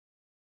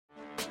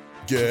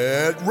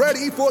Get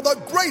ready for the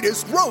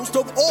greatest roast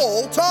of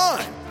all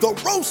time, the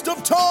Roast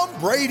of Tom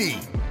Brady,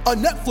 a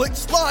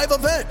Netflix live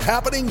event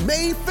happening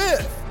May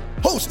 5th.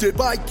 Hosted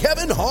by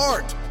Kevin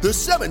Hart, the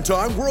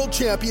 7-time world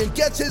champion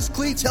gets his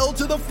cleats held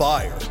to the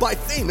fire by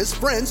famous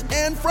friends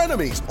and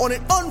frenemies on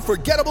an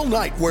unforgettable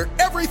night where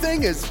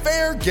everything is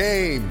fair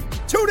game.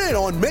 Tune in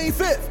on May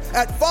 5th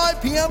at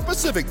 5 p.m.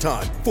 Pacific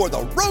time for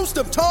the Roast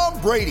of Tom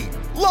Brady,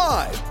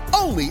 live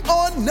only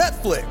on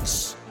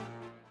Netflix.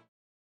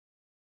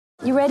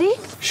 You ready?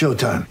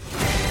 Showtime.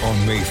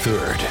 On May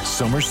 3rd,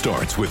 summer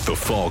starts with The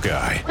Fall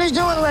Guy. Let's do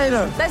it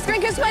later. Let's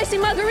drink a spicy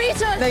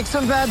margarita. Make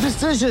some bad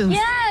decisions.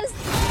 Yes!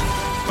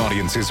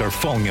 Audiences are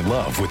falling in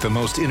love with the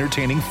most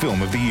entertaining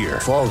film of the year.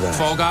 Fall Guy.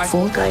 Fall Guy?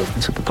 Fall guy.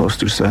 That's what the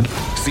poster said.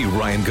 See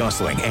Ryan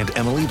Gosling and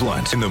Emily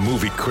Blunt in the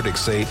movie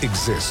critics say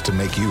exists to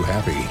make you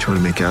happy. Trying to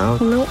make it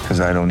out? Nope. Because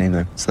I don't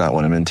either. It's not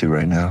what I'm into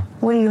right now.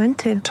 What are you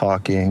into?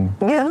 Talking.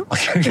 Yeah.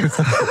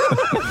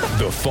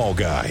 The Fall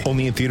Guy.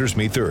 Only in theaters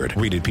May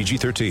 3rd. Rated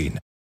PG-13.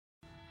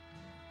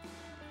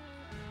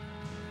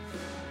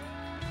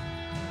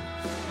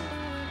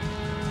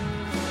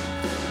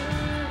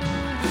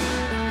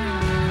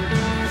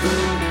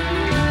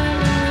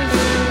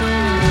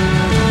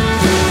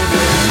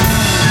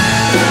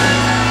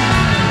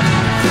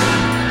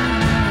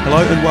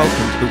 Hello and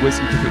welcome to the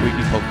Wisdom Cricket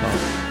Weekly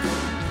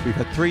podcast. We've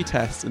had 3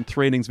 tests and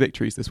 3 innings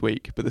victories this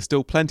week, but there's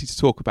still plenty to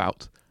talk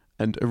about,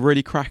 and a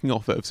really cracking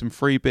offer of some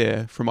free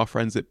beer from our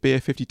friends at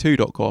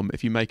beer52.com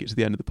if you make it to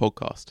the end of the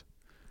podcast.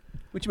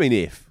 What do you mean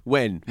if?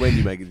 When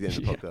you make it to the end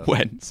of the podcast?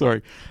 When,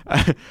 sorry.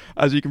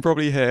 As you can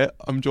probably hear,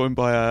 I'm joined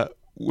by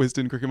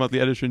Wisdom Cricket Monthly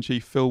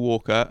Editor-in-Chief Phil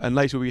Walker, and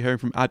later we'll be hearing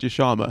from Ajay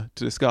Sharma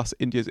to discuss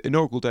India's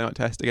inaugural day-night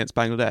test against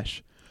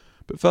Bangladesh.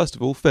 But first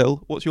of all,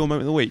 Phil, what's your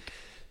moment of the week?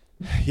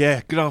 Yeah,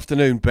 good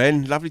afternoon,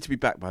 Ben. Lovely to be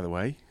back, by the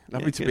way.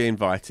 Lovely to be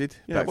invited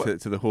back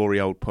to the hoary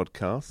old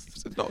podcast.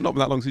 It's not been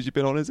that long since you've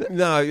been on, is it?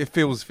 No, it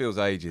feels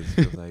ages.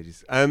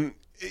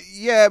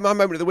 Yeah, my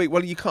moment of the week.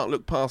 Well, you can't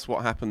look past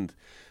what happened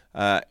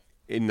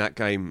in that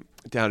game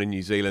down in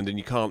New Zealand, and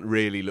you can't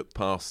really look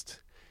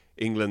past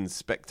England's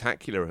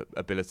spectacular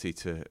ability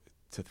to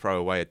throw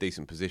away a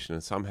decent position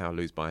and somehow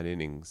lose by an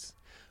innings.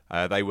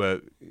 They were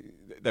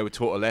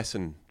taught a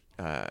lesson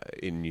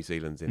in New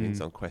Zealand's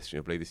innings,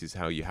 unquestionably. This is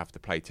how you have to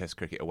play Test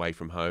cricket away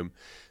from home.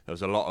 There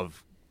was a lot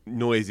of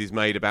noises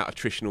made about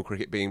attritional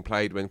cricket being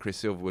played when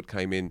Chris Silverwood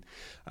came in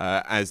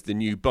as the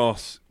new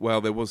boss.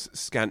 Well, there was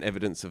scant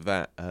evidence of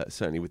that,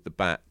 certainly with the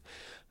bat.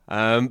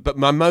 But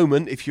my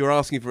moment, if you're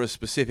asking for a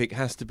specific,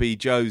 has to be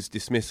Joe's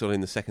dismissal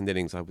in the second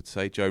innings, I would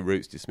say, Joe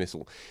Root's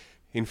dismissal.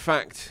 In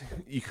fact,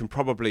 you can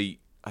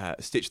probably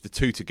stitch the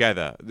two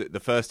together.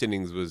 The first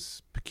innings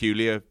was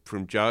peculiar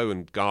from Joe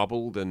and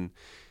garbled, and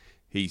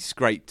he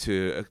scraped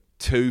to a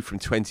 2 from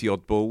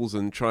 20-odd balls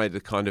and tried a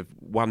kind of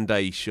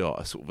one-day shot,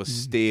 a sort of a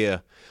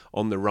steer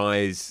on the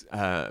rise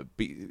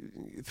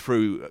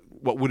through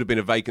what would have been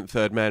a vacant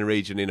third-man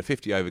region in a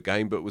 50-over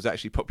game, but was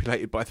actually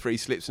populated by 3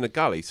 slips and a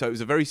gully. So it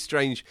was a very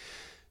strange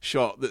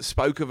shot that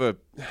spoke of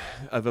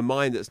a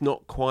mind that's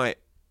not quite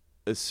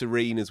as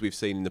serene as we've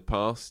seen in the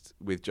past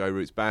with Joe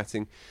Root's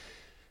batting.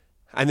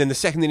 And then the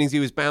second innings, he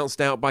was bounced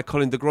out by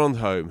Colin de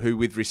Grandhomme, who,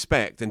 with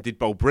respect, and did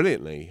bowl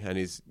brilliantly, and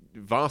is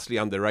vastly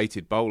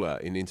underrated bowler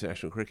in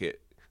international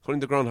cricket. Colin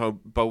de Grandhomme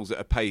bowls at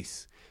a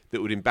pace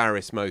that would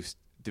embarrass most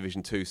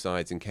Division 2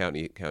 sides in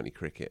county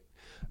cricket.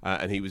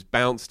 And he was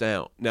bounced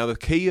out. Now, the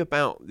key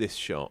about this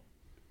shot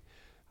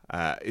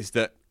is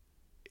that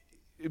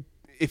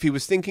if he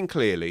was thinking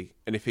clearly,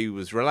 and if he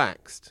was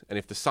relaxed, and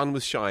if the sun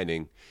was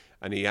shining,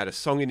 and he had a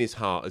song in his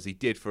heart, as he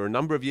did for a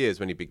number of years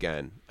when he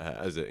began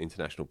as an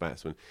international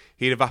batsman,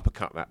 he'd have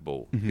uppercut that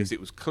ball because it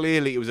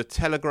was a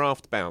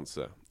telegraphed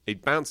bouncer.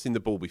 He'd bounced in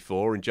the ball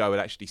before, and Joe had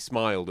actually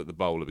smiled at the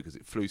bowler because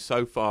it flew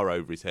so far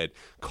over his head,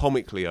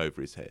 comically over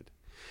his head.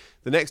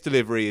 The next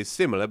delivery is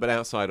similar, but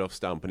outside off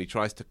stump, and he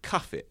tries to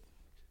cuff it,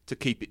 to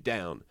keep it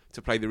down,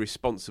 to play the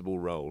responsible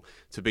role,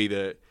 to be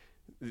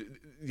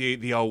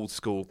the old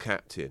school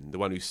captain, the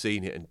one who's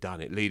seen it and done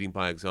it, leading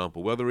by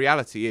example. Well, the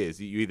reality is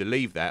you either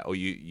leave that or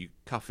you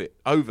cuff it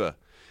over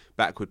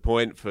backward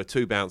point for a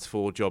 2 bounce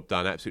 4, job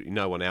done. Absolutely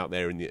no one out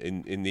there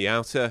in the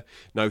outer,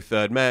 no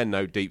third man,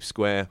 no deep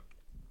square.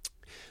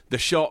 The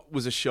shot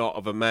was a shot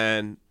of a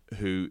man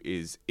who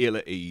is ill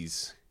at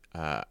ease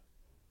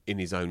in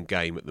his own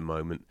game at the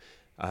moment.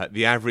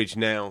 The average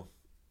now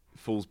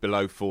falls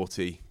below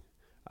 40.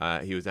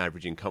 He was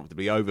averaging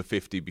comfortably over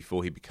 50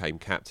 before he became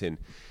captain.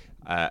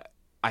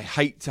 I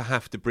hate to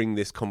have to bring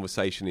this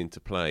conversation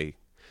into play,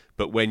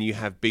 but when you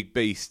have big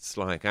beasts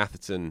like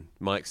Atherton,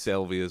 Mike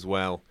Selvey as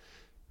well,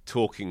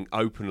 talking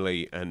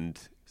openly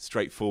and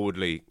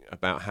straightforwardly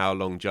about how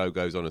long Joe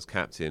goes on as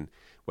captain,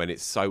 when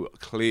it's so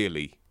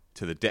clearly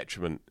to the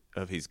detriment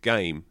of his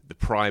game, the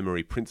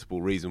primary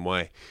principal reason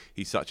why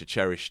he's such a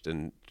cherished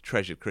and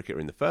treasured cricketer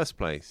in the first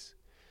place,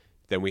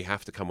 then we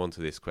have to come on to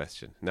this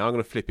question. Now I'm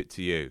going to flip it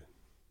to you.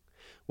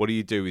 What do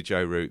you do with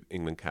Joe Root,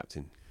 England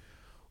captain?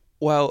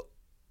 Well,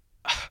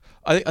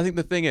 I think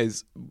the thing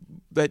is,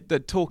 they're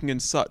talking in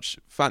such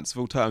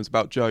fanciful terms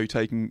about Joe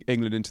taking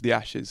England into the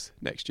Ashes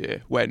next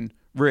year, when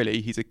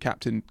really he's a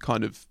captain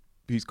kind of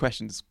whose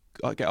questions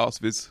get asked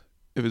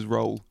of his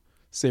role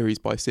series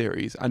by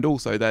series. And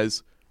also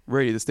there's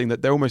really this thing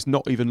that they're almost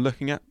not even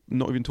looking at,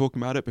 not even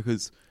talking about it,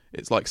 because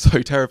it's like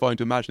so terrifying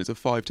to imagine it's a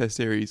 5-test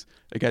series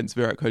against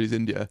Virat Kohli's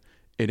India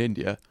in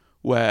India,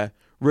 where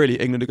really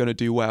England are going to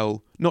do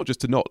well, not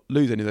just to not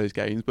lose any of those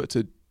games, but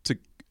to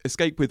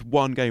escape with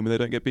one game where they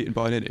don't get beaten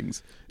by an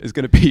innings is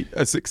going to be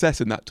a success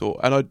in that tour.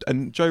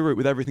 And Joe Root,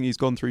 with everything he's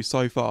gone through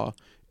so far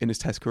in his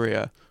Test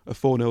career, a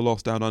 4-0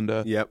 loss down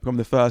under, become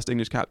the first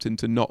English captain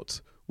to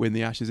not win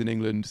the Ashes in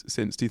England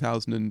since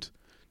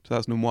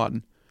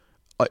 2001.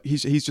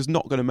 He's just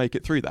not going to make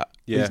it through that.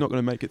 He's not going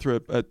to make it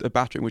through a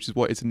battering, which is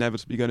what it's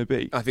inevitably going to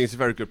be. I think it's a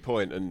very good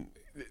point, and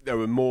there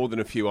were more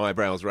than a few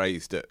eyebrows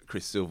raised at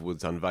Chris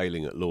Silverwood's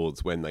unveiling at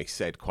Lord's when they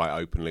said quite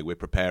openly, we're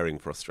preparing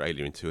for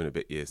Australia in 2 and a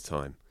bit years'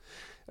 time.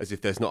 As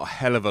if there's not a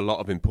hell of a lot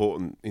of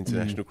important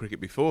international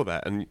cricket before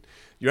that. And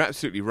you're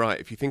absolutely right.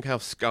 If you think how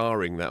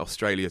scarring that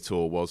Australia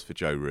tour was for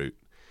Joe Root,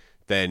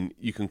 then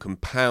you can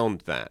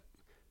compound that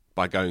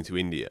by going to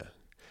India.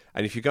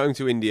 And if you're going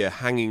to India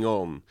hanging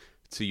on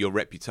to your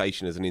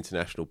reputation as an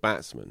international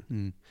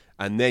batsman,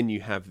 and then you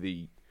have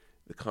the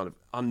kind of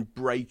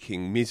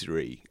unbreaking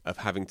misery of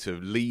having to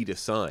lead a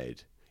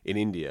side in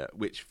India,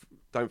 which,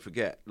 don't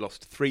forget,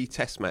 lost 3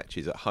 test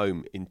matches at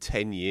home in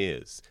 10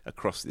 years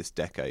across this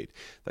decade.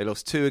 They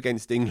lost 2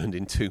 against England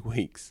in 2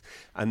 weeks,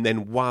 and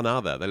then 1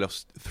 other. They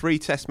lost 3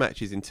 test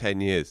matches in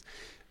 10 years.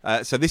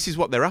 So this is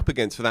what they're up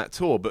against for that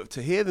tour. But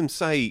to hear them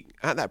say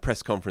at that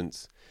press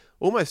conference,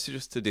 almost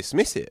just to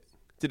dismiss it,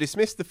 to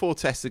dismiss the 4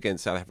 tests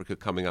against South Africa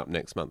coming up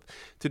next month,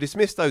 to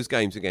dismiss those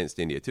games against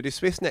India, to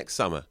dismiss next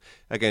summer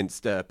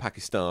against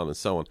Pakistan and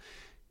so on,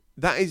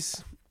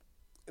 that's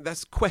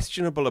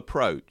questionable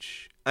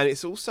approach. And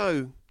it's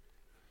also,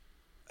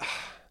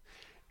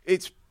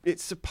 it's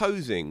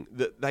supposing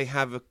that they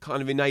have a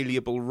kind of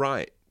inalienable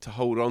right to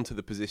hold on to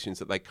the positions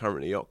that they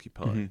currently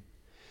occupy. Mm-hmm.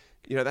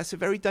 You know, that's a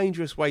very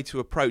dangerous way to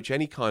approach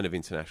any kind of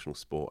international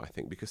sport, I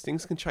think, because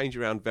things can change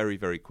around very,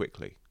 very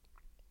quickly.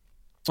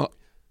 Well,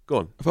 go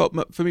on. Well,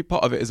 for me,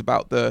 part of it is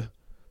about the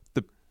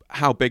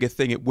how big a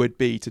thing it would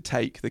be to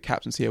take the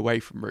captaincy away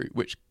from Root,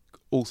 which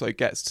also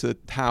gets to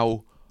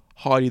how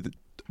highly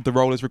the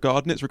role is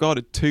regarded. And it's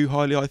regarded too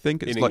highly, I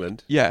think. It's in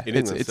England? Yeah, in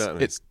England,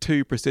 certainly. It's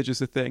too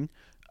prestigious a thing.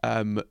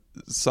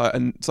 So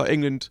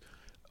England,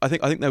 I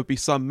think there would be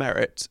some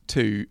merit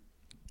to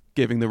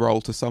giving the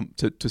role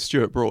to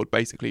Stuart Broad,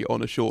 basically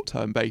on a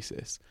short-term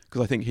basis,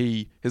 because I think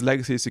his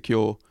legacy is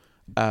secure,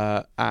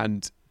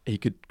 and he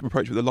could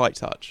approach it with a light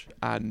touch,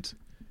 and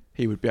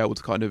he would be able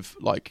to kind of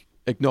like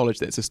acknowledge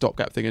that it's a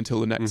stopgap thing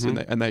until the next,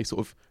 and they sort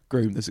of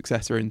groom the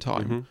successor in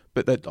time.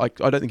 But that I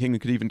don't think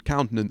England could even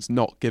countenance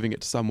not giving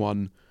it to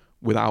someone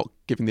without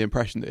giving the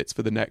impression that it's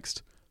for the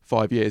next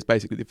 5 years,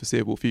 basically the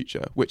foreseeable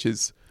future, which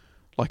is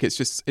like it's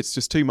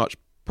just too much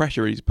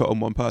pressure he's put on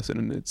one person,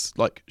 and it's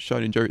like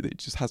shown in Joe that he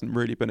just hasn't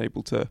really been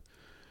able to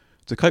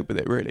cope with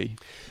it, really.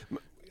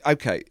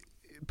 Okay,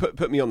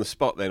 put me on the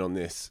spot then on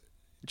this.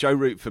 Joe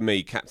Root, for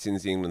me,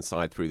 captains the England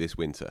side through this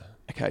winter.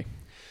 Okay.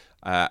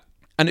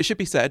 And it should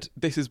be said,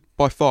 this is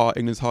by far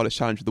England's hardest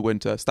challenge of the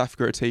winter. South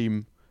Africa are a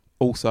team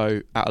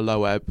also at a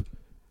low ebb.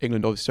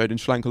 England obviously showed in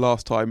Sri Lanka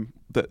last time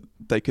that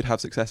they could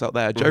have success out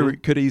there. Joe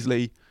Root could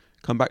easily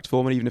come back to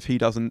form, and even if he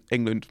doesn't,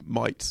 England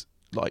might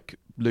like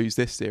lose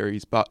this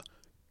series, but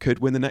could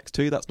win the next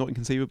 2. That's not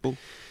inconceivable.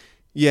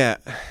 Yeah.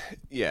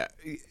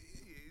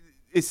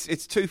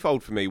 It's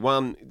twofold for me.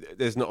 One,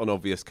 there's not an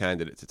obvious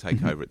candidate to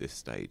take over at this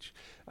stage,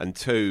 and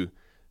 2,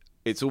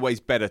 it's always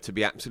better to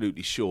be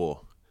absolutely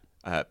sure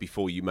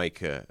before you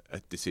make a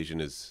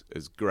decision as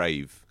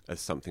grave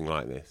as something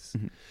like this.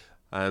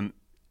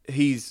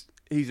 He's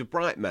a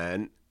bright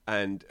man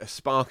and a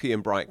sparky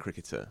and bright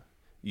cricketer.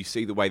 You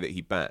see the way that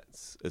he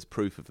bats as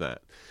proof of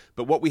that.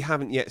 But what we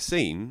haven't yet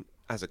seen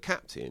as a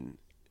captain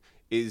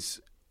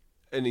is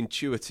an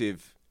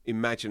intuitive,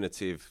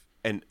 imaginative,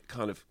 and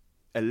kind of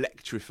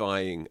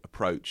electrifying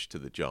approach to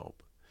the job.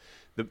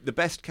 The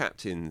best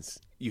captains,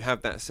 you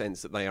have that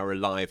sense that they are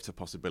alive to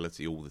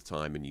possibility all the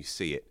time, and you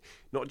see it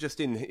not just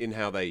in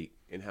how they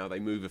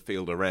move a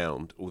field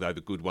around, although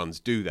the good ones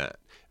do that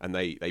and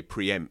they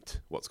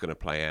preempt what's going to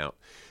play out,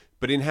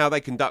 but in how they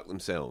conduct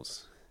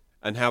themselves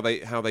and how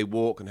they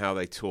walk and how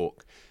they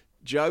talk.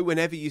 Joe,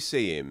 whenever you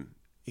see him,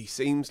 he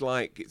seems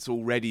like it's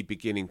already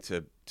beginning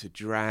to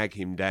drag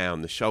him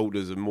down. The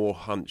shoulders are more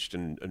hunched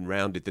and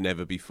rounded than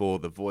ever before.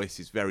 The voice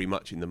is very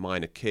much in the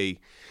minor key.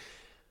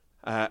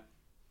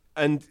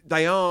 And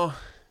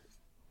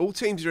all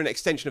teams are an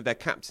extension of their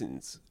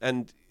captains.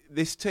 And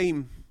this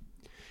team,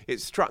 it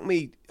struck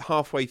me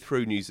halfway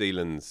through New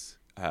Zealand's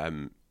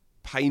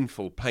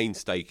painful,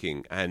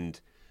 painstaking and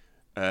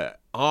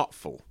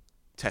artful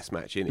test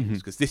match innings,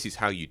 because this is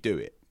how you do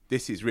it.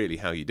 This is really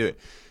how you do it.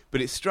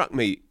 But it struck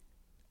me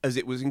as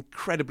it was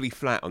incredibly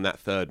flat on that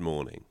third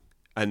morning.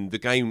 And the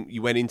game,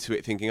 you went into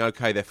it thinking,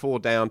 OK, they're 4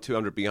 down,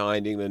 200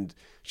 behind, England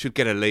should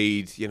get a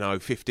lead,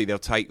 50, they'll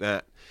take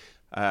that.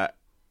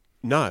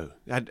 No,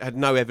 had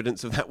no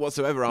evidence of that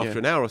whatsoever after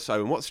an hour or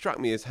so. And what struck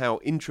me is how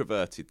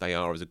introverted they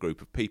are as a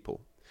group of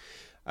people.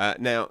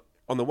 Now,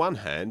 on the one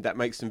hand, that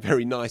makes them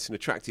very nice and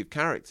attractive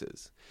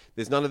characters.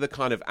 There's none of the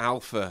kind of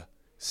alpha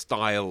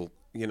style,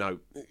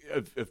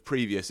 of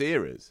previous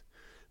eras.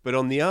 But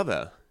on the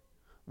other,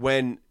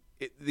 when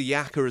the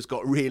yakka has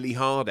got really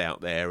hard out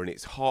there and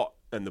it's hot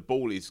and the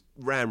ball is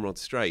ramrod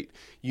straight,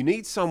 you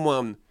need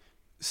someone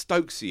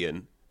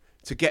Stokesian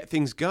to get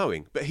things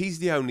going. But he's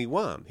the only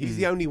one. He's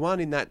the only one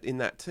in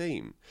that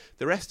team.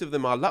 The rest of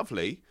them are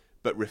lovely,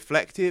 but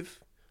reflective,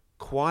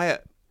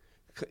 quiet,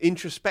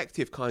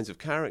 introspective kinds of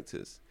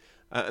characters.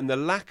 And the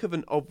lack of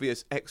an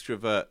obvious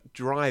extrovert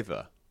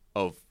driver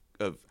of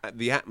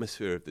the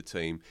atmosphere of the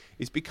team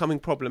is becoming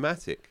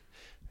problematic.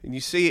 And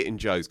you see it in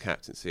Joe's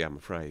captaincy, I'm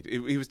afraid.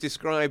 He was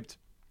described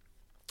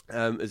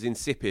as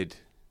insipid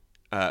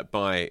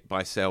by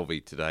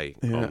Selvey today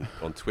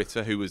on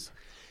Twitter, who was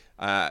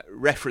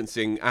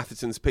referencing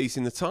Atherton's piece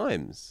in the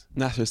Times.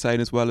 Nasser Hussain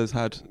as well has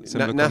had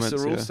similar comments.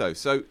 Nasser also.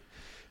 So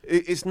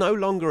it's no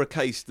longer a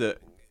case that,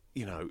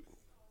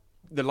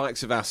 the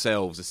likes of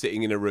ourselves are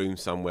sitting in a room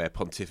somewhere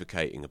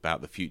pontificating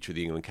about the future of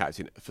the England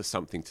captain for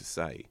something to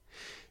say.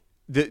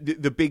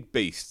 The big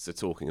beasts are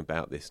talking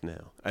about this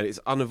now, and it's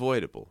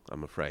unavoidable,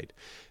 I'm afraid.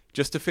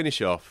 Just to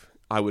finish off,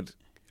 I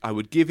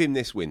would give him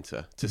this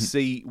winter to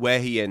see where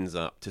he ends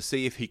up, to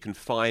see if he can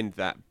find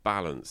that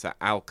balance, that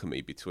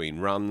alchemy between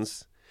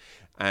runs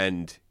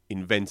and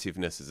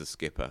inventiveness as a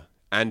skipper,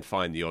 and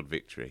find the odd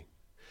victory.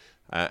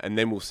 And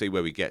then we'll see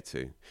where we get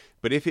to.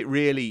 But if it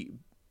really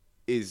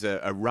is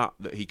a rut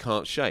that he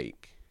can't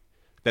shake,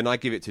 then I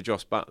give it to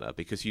Jos Buttler,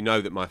 because you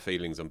know that my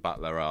feelings on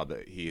Buttler are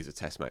that he is a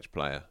test match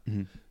player.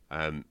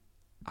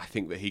 I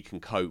think that he can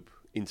cope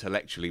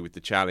intellectually with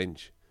the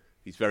challenge.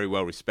 He's very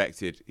well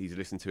respected. He's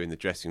listened to in the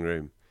dressing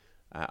room.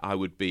 I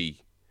would be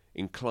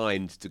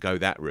inclined to go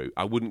that route.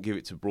 I wouldn't give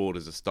it to Broad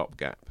as a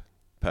stopgap,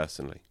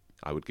 personally.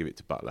 I would give it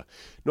to Buttler.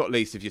 Not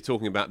least if you're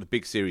talking about the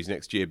big series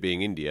next year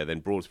being India, then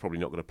Broad's probably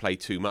not going to play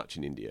too much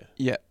in India.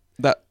 Yeah,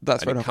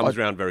 that's fair enough. It comes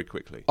around very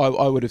quickly.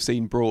 I would have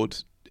seen Broad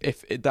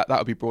that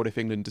would be Broad if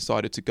England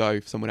decided to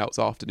go for someone else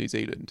after New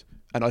Zealand.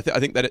 And I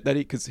think that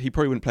because he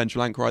probably wouldn't play in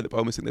Sri Lanka either, but I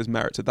almost think there's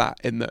merit to that,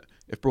 in that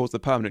if Broad's the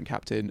permanent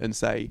captain and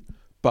say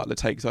Buttler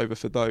takes over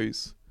for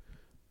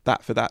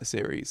that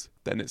series,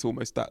 then it's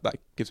almost that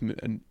gives him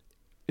and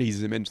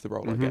eases him into the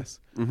role, I guess,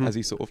 as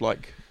he sort of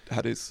like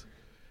had his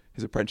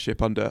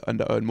apprenticeship under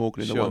Eoin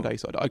Morgan in the one day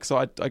side. So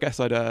I guess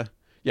I'd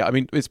I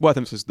mean, it's worth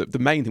emphasis that the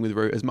main thing with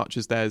Root, as much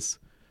as there's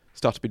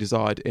stuff to be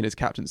desired in his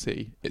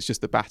captaincy, it's just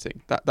the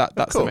batting.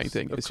 That's the main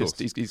thing. It's just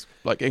he's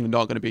like, England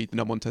aren't going to be the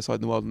number one test side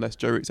in the world unless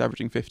Joe Root's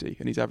averaging 50,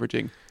 and he's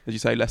averaging, as you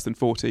say, less than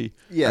 40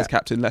 as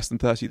captain, less than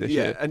 30 this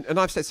year. And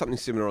I've said something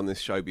similar on this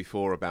show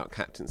before about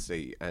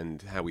captaincy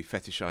and how we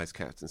fetishise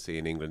captaincy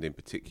in England in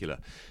particular.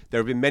 There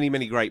have been many,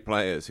 many great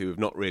players who have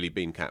not really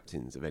been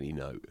captains of any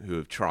note, who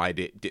have tried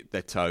it, dipped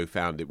their toe,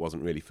 found it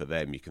wasn't really for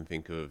them. You can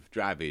think of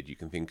Dravid, you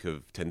can think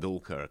of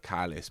Tendulkar,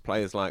 Kallis,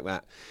 players like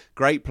that.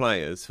 Great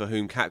players for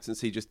whom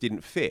captaincy just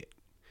didn't fit.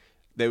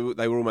 They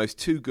were almost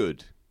too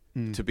good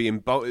to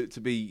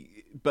be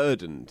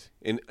burdened,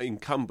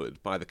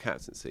 encumbered by the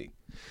captaincy.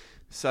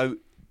 So,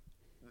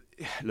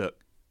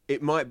 look,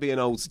 it might be an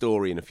old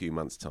story in a few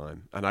months'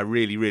 time, and I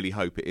really, really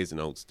hope it is an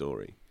old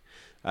story.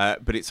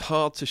 But it's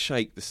hard to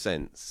shake the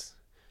sense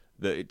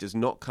that it does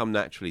not come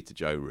naturally to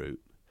Joe Root,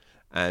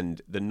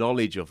 and the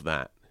knowledge of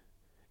that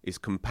is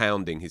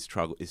compounding his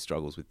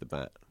struggles with the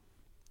bat.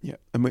 Yeah,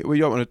 and we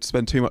don't want to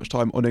spend too much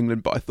time on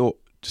England, but I thought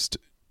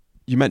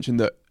you mentioned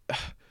that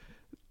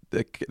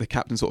the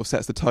captain sort of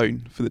sets the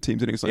tone for the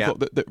team's innings. I thought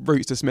that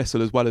Root's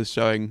dismissal, as well as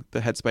showing the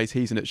headspace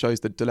he's in, it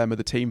shows the dilemma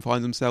the team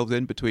finds themselves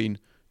in between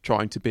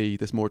trying to be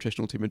this more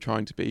attritional team and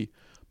trying to be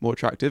more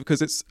attractive.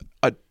 Because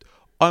I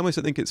almost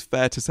don't think it's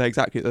fair to say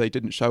exactly that they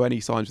didn't show any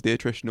signs of the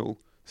attritional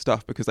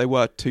stuff, because they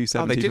were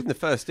 270. They did in the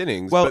first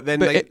innings. Well, but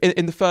then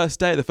in the first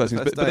day of the first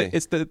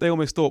innings, but they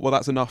almost thought, well,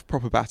 that's enough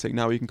proper batting.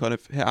 Now you can kind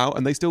of hit out,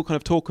 and they still kind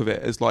of talk of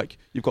it as like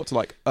you've got to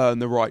like earn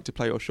the right to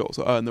play your shots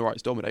or earn the right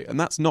to dominate, and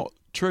that's not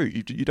true.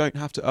 You don't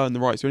have to earn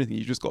the right to anything.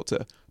 You just got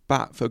to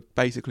bat for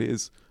basically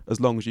as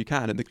long as you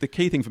can. And the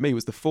key thing for me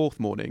was the fourth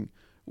morning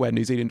where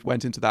New Zealand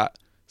went into that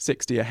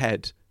 60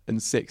 ahead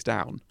and 6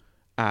 down,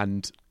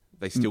 and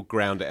they still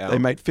ground it out. They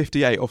made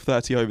 58 off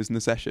 30 overs in the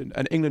session,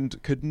 and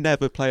England could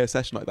never play a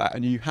session like that.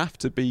 And you have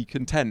to be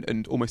content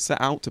and almost set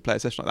out to play a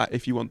session like that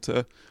if you want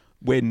to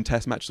win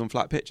test matches on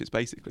flat pitches,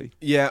 basically.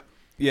 Yeah.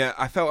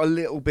 I felt a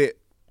little bit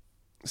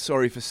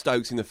sorry for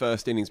Stokes in the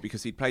first innings,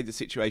 because he'd played the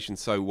situation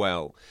so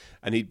well,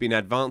 and he'd been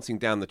advancing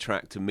down the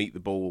track to meet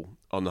the ball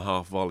on the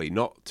half volley,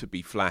 not to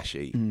be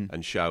flashy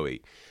and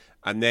showy.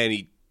 And then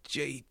he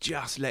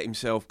just let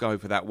himself go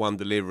for that one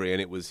delivery, and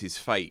it was his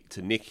fate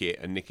to nick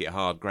it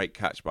hard. Great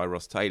catch by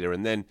Ross Taylor.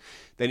 And then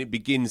it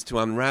begins to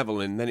unravel,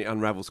 and then it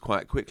unravels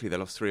quite quickly. They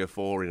lost 3 or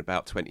 4 in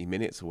about 20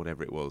 minutes or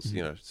whatever it was.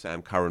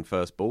 Sam Curran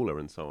first baller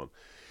and so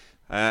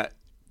on.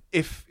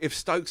 If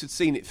Stokes had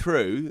seen it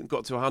through and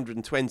got to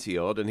 120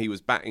 odd, and he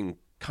was batting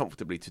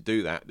comfortably to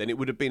do that, then it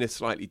would have been a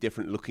slightly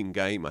different looking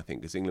game, I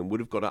think, because England would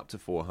have got up to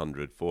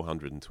 400,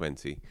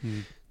 420.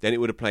 Then it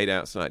would have played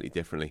out slightly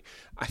differently.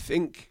 I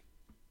think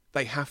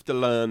they have to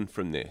learn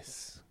from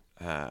this.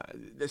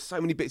 There's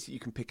so many bits that you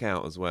can pick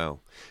out as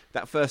well.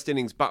 That first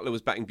innings, Buttler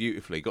was batting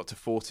beautifully, got to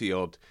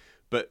 40-odd,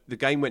 but the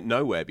game went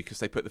nowhere because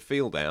they put the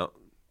field out.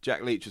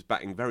 Jack Leach was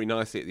batting very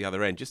nicely at the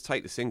other end. Just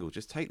take the single.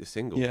 Just take the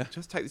single. Yeah.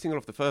 Just take the single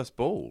off the first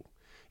ball.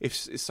 If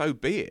so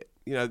be it.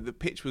 You know, the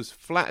pitch was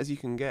flat as you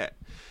can get.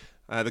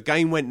 The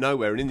game went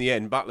nowhere, and in the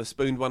end, Buttler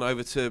spooned one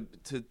over to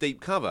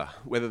deep cover.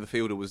 Whether the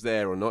fielder was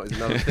there or not is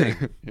another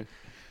thing.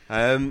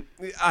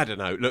 I don't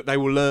know. Look, they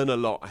will learn a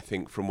lot, I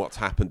think, from what's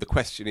happened. The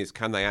question is,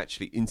 can they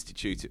actually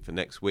institute it for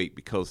next week?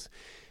 Because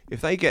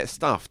if they get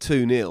stuffed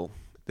 2-0,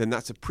 then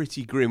that's a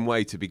pretty grim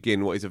way to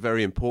begin what is a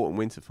very important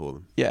winter for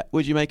them. Yeah.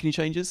 Would you make any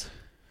changes?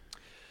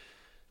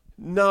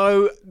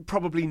 No,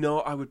 probably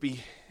not. I would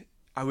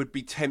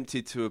be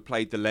tempted to have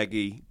played the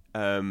leggy,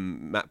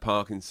 Matt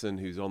Parkinson,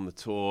 who's on the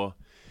tour.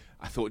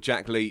 I thought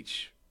Jack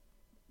Leach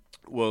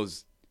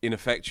was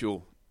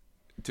ineffectual.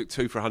 Took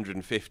 2 for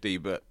 150,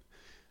 but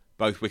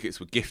both wickets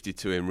were gifted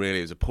to him, really.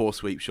 It was a poor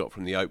sweep shot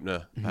from the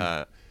opener.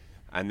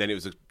 And then it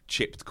was a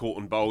chipped, caught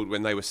and bowled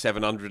when they were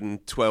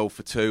 712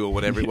 for 2 or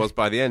whatever it was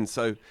by the end.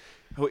 So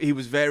he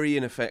was very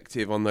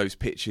ineffective on those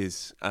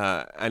pitches.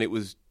 And it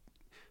was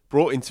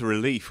brought into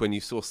relief when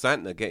you saw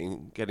Santner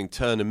getting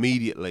turned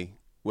immediately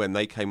when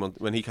he came on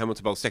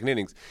to bowl second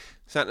innings.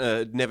 Santner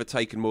had never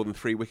taken more than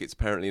 3 wickets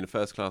apparently in a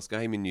first-class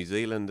game in New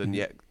Zealand, and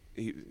yet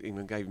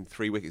England gave him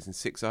 3 wickets in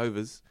 6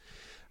 overs.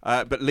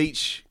 But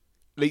Leach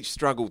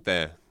struggled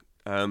there.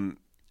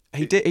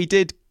 He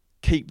did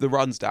keep the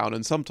runs down,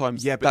 and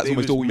sometimes that's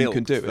almost all you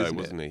can do, isn't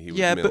wasn't it? He was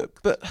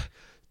milked.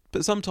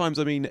 but sometimes,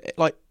 I mean,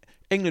 like,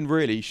 England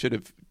really should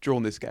have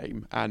drawn this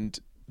game and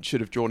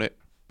should have drawn it,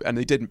 and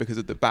they didn't because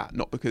of the bat,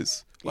 not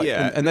because.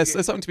 And there's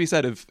something to be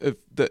said of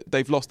that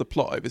they've lost the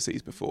plot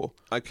overseas before.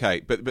 Okay,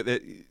 but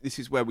this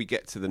is where we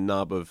get to the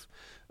nub of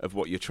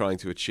what you're trying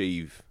to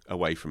achieve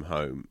away from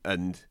home,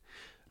 and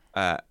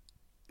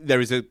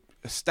there is a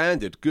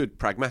standard, good,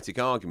 pragmatic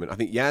argument. I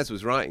think Yaz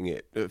was writing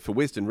it for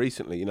Wisden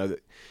recently. You know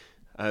that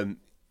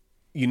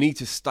you need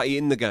to stay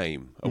in the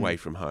game away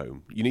from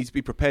home. You need to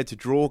be prepared to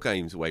draw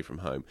games away from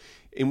home.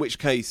 In which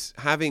case,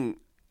 having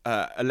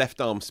a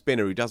left-arm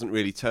spinner who doesn't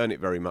really turn it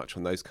very much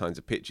on those kinds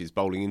of pitches,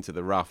 bowling into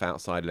the rough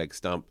outside leg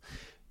stump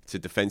to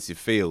defensive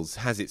fields,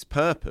 has its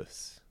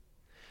purpose.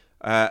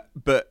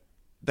 But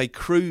they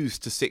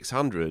cruised to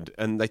 600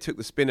 and they took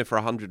the spinner for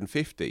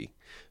 150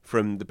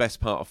 from the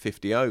best part of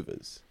 50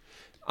 overs.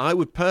 I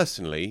would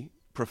personally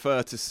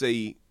prefer to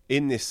see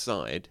in this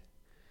side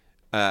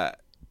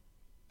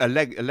a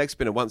leg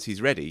spinner once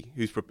he's ready,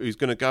 who's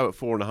going to go at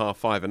 4.5,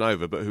 5 and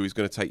over, but who is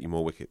going to take you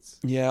more wickets.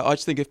 Yeah, I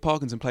just think if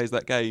Parkinson plays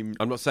that game...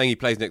 I'm not saying he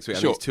plays next week,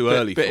 I mean, it's too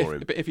early for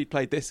him. But if he'd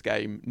played this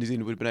game, New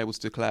Zealand would have been able to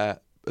declare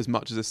as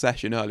much as a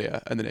session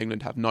earlier, and then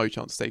England have no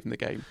chance of saving the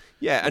game.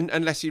 Yeah, and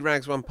unless he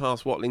rags one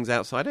past Watling's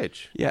outside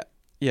edge.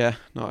 Yeah,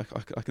 no,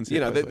 I can see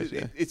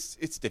it.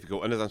 It's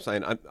difficult, and as I'm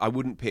saying, I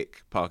wouldn't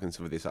pick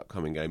Parkinson for this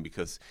upcoming game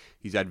because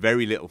he's had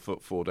very little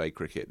 4-day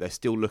cricket. They're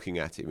still looking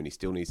at him, and he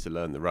still needs to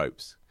learn the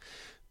ropes.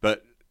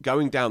 But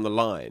going down the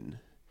line,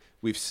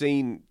 we've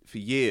seen for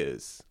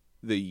years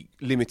the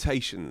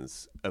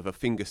limitations of a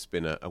finger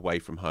spinner away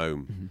from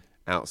home,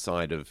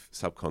 outside of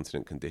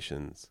subcontinent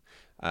conditions,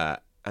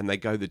 and they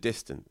go the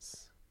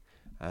distance.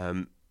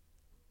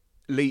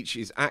 Leach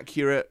is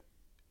accurate,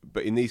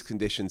 but in these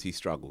conditions he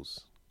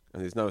struggles.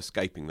 And there's no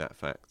escaping that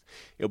fact.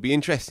 It'll be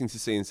interesting to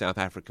see in South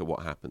Africa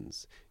what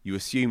happens. You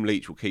assume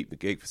Leach will keep the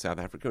gig for South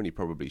Africa, and he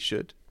probably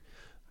should.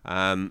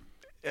 But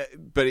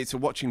it's a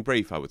watching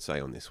brief, I would say,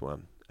 on this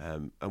one.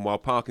 And while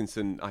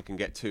Parkinson, I can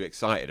get too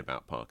excited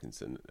about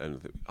Parkinson,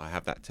 and I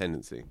have that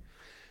tendency.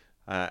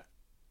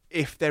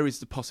 If there is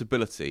the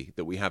possibility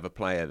that we have a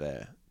player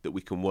there that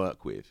we can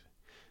work with,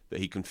 that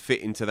he can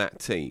fit into that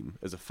team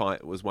as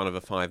one of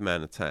a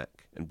 5-man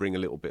attack and bring a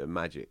little bit of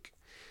magic,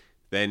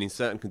 then in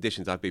certain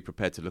conditions I'd be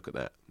prepared to look at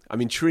that.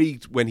 I'm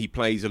intrigued when he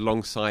plays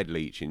alongside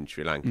Leach in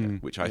Sri Lanka,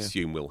 which I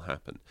assume will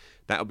happen.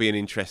 That'll be an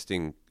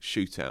interesting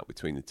shootout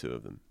between the two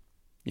of them.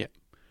 Yeah.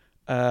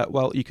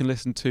 Well, you can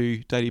listen to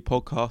daily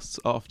podcasts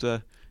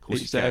after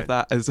each day of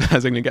that as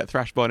England get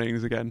thrashed by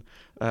innings again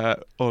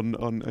on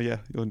your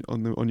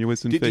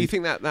Wisden feed. Do you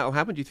think that'll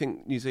happen? Do you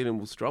think New Zealand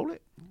will stroll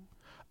it?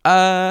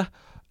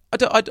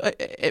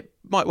 It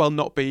might well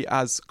not be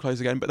as close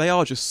again, but they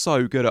are just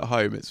so good at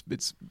home.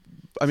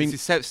 I mean,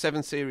 it's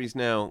 7 series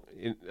now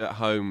at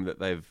home that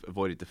they've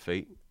avoided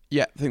defeat.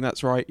 Yeah, I think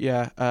that's right.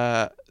 Yeah,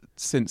 the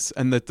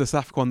South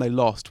Africa one they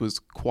lost was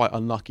quite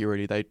unlucky.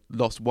 Really, they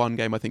lost one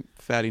game, I think,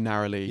 fairly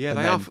narrowly.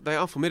 Yeah, they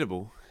are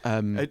formidable.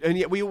 And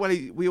yet we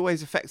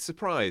always affect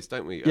surprise,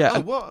 don't we? Yeah.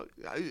 What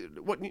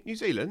New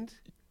Zealand?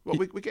 What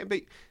we're getting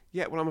beat?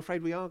 Yeah. Well, I'm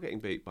afraid we are getting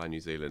beat by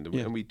New Zealand,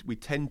 and we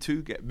tend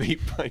to get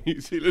beat by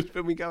New Zealand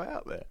when we go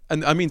out there.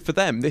 And I mean, for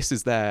them, this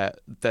is their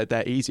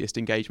easiest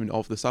engagement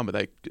of the summer.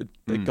 They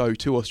go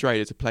to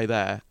Australia to play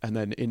there, and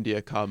then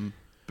India come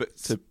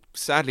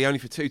sadly only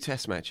for 2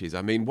 test matches.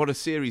 I mean, what a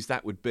series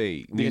that would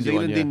be. The New India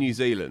Zealand one, yeah. in New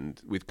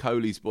Zealand, with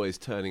Kohli's boys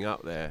turning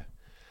up there.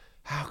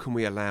 How can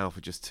we allow for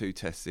just 2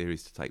 test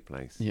series to take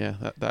place?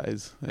 Yeah, that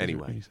is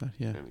Anyway. really sad,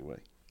 yeah.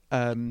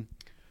 Anyway.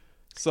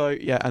 So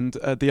yeah, and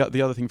the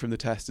other thing from the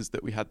test is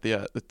that we had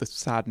the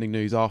saddening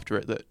news after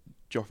it that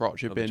Jofra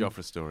Archer had The been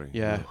Jofra story.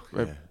 Yeah,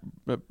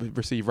 Oh,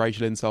 received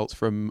racial insults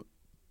from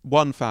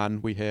one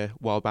fan we hear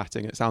while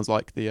batting. It sounds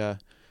like the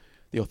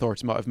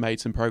authorities might have made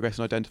some progress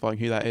in identifying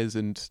who that is,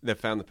 and They've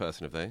found the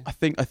person, have they? I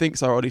think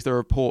so, or at least there are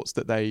reports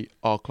that they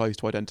are close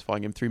to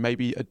identifying him through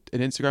maybe an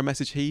Instagram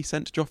message he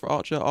sent to Jofra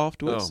Archer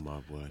afterwards.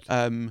 Oh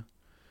my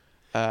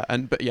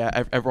word. But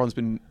yeah, everyone's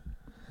been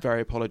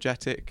very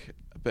apologetic,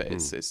 but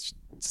it's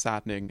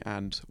saddening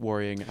and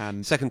worrying.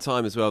 And Second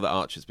time as well that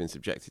Archer's been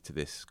subjected to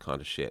this kind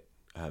of shit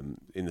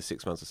in the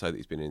 6 months or so that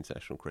he's been an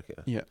international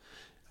cricketer. yeah,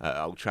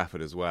 Old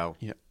Trafford as well.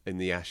 Yeah. In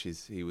the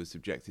Ashes, he was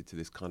subjected to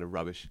this kind of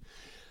rubbish.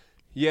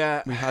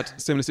 Yeah. we had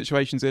similar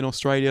situations in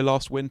Australia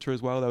last winter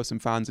as well. There were some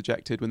fans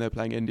ejected when they were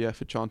playing India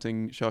for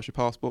chanting "Show us your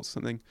passports" or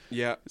something.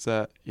 Yeah. It's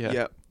yeah.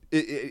 Yeah.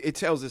 It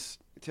tells us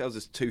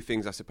 2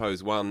 things, I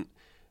suppose. One,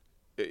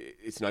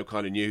 it's no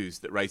kind of news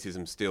that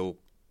racism still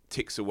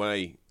ticks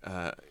away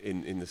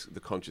in the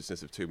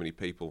consciousness of too many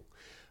people.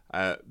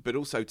 But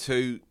also,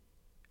 2,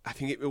 I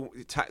think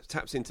it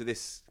taps into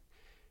this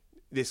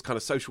kind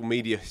of social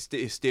media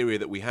hysteria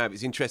that we have.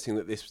 It's interesting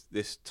that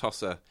this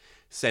tosser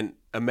sent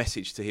a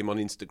message to him on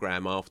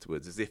Instagram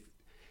afterwards, as if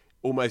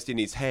almost in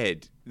his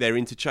head they're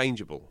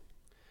interchangeable.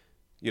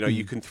 You know,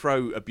 you can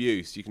throw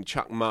abuse, you can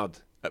chuck mud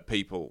at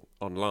people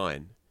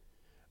online,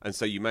 and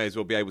so you may as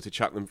well be able to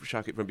chuck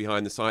it from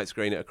behind the sight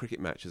screen at a cricket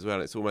match as well.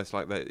 It's almost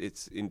like that.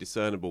 It's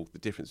indiscernible, the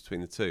difference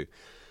between the 2.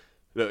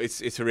 Look,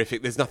 it's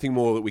horrific. There's nothing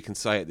more that we can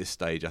say at this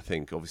stage, I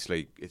think.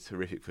 Obviously, it's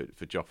horrific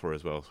for Jofra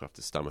as well, so I have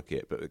to stomach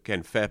it. But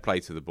again, fair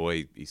play to the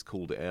boy. He's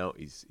called it out.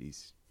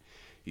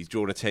 He's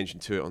drawn attention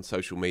to it on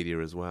social media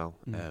as well.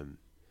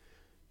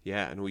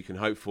 Yeah, and all we can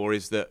hope for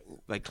is that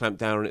they clamp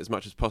down on it as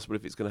much as possible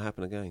if it's going to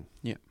happen again.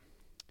 Yeah.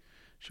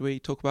 Should we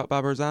talk about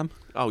Babar Azam?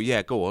 Oh,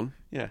 yeah, go on.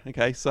 Yeah,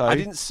 okay, so I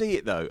didn't see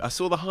it, though. I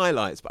saw the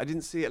highlights, but I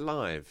didn't see it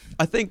live.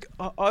 I think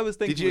I was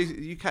thinking.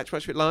 Did you catch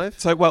much of it live?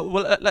 So well,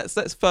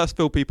 let's first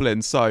fill people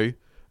in. So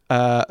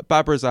Babar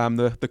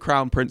Azam, the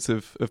crown prince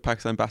of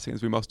Pakistan batting,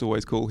 as we must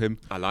always call him,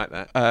 I like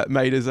that.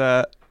 made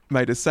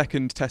his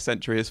second Test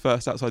century, his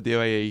first outside the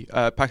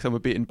UAE. Pakistan were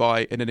beaten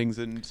by an innings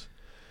and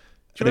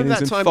Do you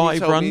remember that time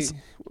 5 runs.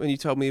 when you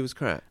told me it was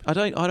crap? I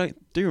don't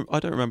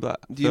remember that.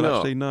 Do you not?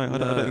 Actually, no, I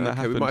don't think that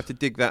happened. We might have to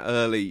dig that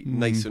early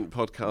nascent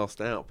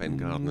podcast out, Ben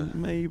Gardner.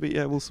 Maybe,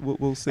 yeah, we'll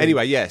see.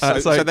 Anyway, yeah.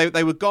 So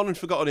they were gone and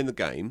forgotten in the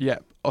game. Yeah,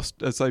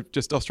 so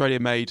just Australia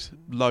made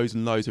loads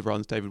and loads of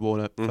runs. David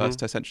Warner, first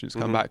Test century to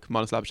come back.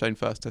 Marnus Labuschagne,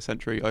 first Test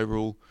century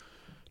overall.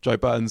 Joe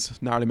Burns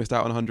narrowly missed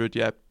out on 100.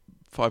 Yeah,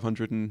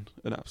 500 and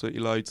absolutely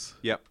loads.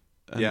 Yep.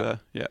 And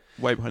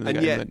way behind the And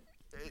game. yet, then.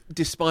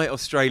 despite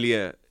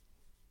Australia,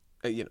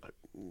 kind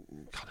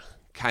of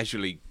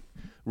casually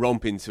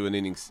romp into an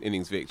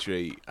innings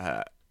victory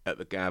at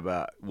the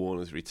Gabba,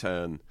 Warner's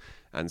return,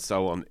 and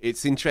so on,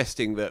 it's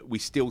interesting that we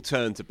still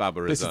turn to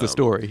Babar Azam. This is the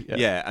story.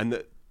 Yeah, and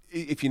that,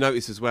 if you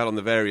notice as well on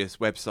the various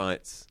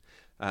websites,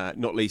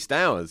 not least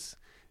ours,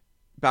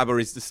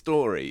 Babar is the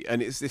story,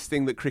 and it's this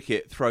thing that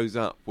cricket throws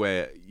up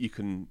where you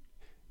can,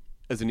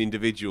 as an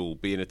individual,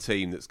 be in a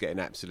team that's getting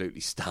absolutely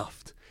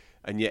stuffed,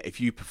 and yet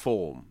if you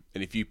perform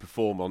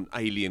on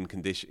alien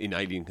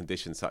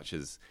conditions such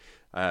as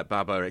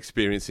Babar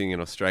experiencing in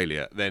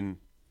Australia, then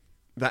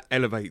that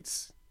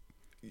elevates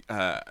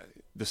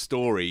the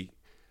story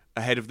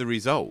ahead of the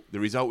result. The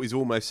result is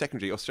almost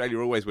secondary. Australia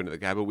always win at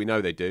the Gabba. We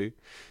know they do.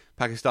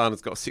 Pakistan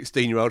has got a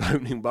 16-year-old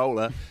opening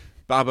bowler.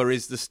 Babar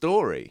is the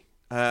story.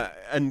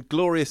 And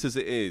glorious as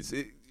it is,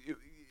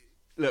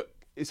 look,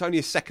 it's only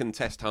a second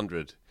Test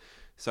 100,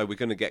 so we're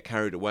going to get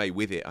carried away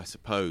with it, I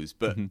suppose.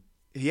 But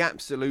he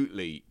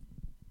absolutely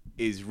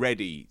is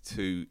ready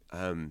to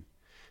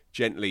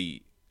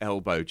gently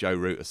elbow Joe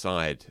Root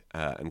aside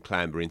and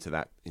clamber into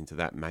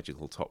that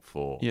magical top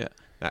 4. Yeah.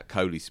 That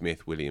Kohli,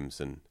 Smith,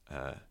 Williamson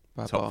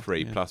Babar, top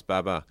 3 yeah. plus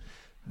Babar.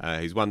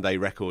 His one-day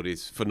record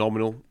is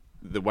phenomenal.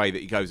 The way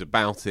that he goes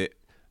about it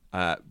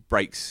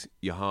breaks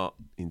your heart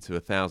into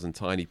 1,000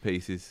 tiny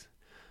pieces.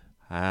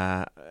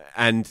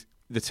 And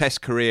the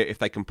Test career, if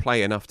they can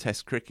play enough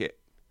Test cricket,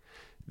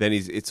 then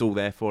it's all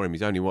there for him.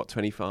 He's only,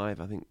 25,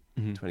 I think,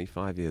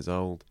 25 years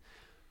old.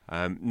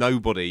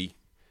 Nobody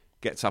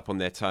gets up on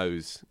their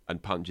toes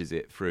and punches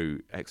it through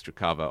extra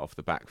cover off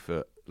the back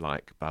foot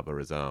like Babar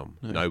Azam.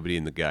 No. Nobody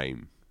in the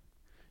game.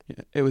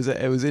 Yeah, it was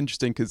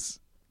interesting because,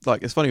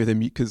 like, it's funny with him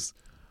because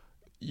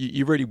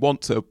you really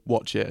want to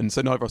watch it, and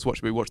so neither of us watch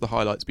it. We watch the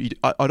highlights, but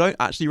I don't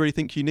actually really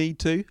think you need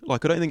to.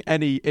 Like, I don't think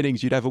any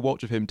innings you'd ever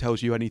watch of him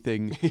tells you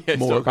anything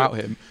more about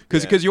him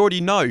because you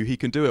already know he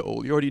can do it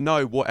all. You already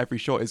know what every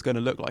shot is going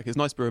to look like. It's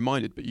nice to be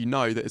reminded, but you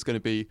know that it's going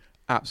to be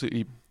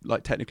absolutely,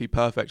 like, technically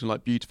perfect and,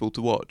 like, beautiful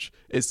to watch.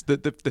 It's the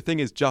thing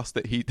is just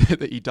that he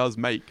that he does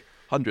make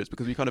hundreds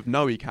because we kind of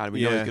know he can.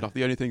 We know Yeah. he's good enough.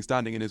 The only thing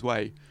standing in his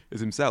way is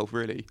himself,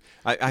 really.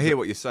 I hear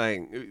what you're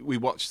saying. We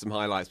watched some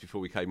highlights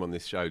before we came on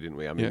this show, didn't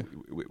we? I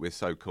mean, we're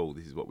so cool.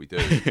 This is what we do.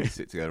 We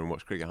sit together and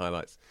watch cricket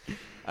highlights.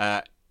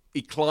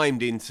 He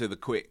climbed into the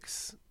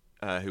quicks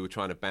who were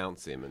trying to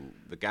bounce him, and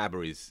the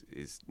Gabba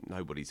is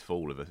nobody's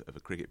fool of a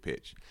cricket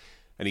pitch.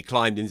 And he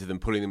climbed into them,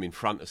 pulling them in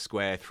front of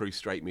square, through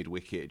straight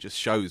mid-wicket. It just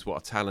shows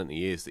what a talent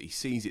he is, that he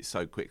sees it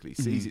so quickly,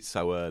 sees it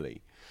so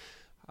early.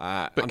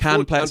 But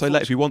can play it so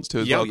late if he wants to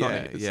as well,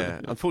 can't he?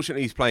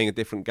 Unfortunately, he's playing a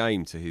different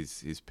game to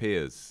his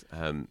peers.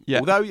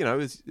 Yeah. Although,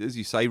 as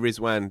you say,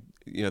 Rizwan,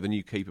 the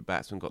new keeper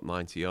batsman, got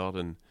 90-odd.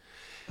 And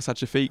Asad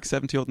Shafiq,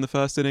 70-odd in the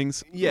first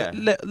innings. Yeah.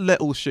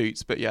 Little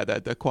shoots, but yeah,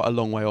 they're quite a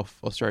long way off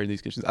Australia in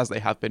these conditions, as they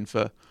have been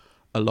for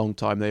a long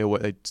time.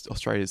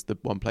 Australia's the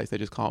one place they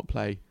just can't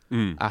play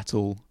at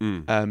all.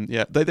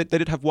 They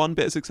did have one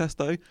bit of success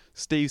though.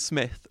 Steve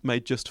Smith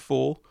made just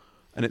 4,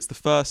 and it's the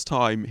first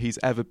time he's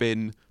ever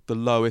been the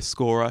lowest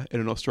scorer in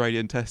an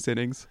Australian Test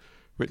innings,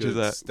 which is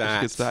a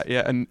good stat.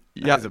 Yeah, and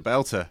that's a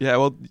belter. Yeah,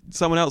 well,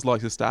 someone else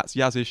likes his stats,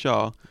 Yazir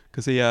Shah,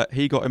 because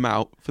he got him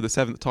out for the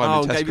 7th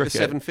time in Test cricket. cricket. The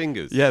 7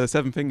 fingers. Yeah, the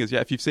 7 fingers.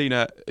 Yeah, if you've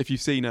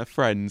seen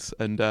Friends,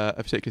 and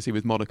particularly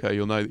with Monica,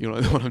 you'll know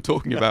what I'm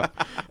talking about.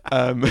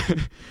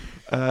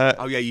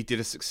 You did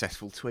a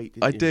successful tweet,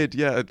 didn't you? I did,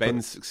 yeah.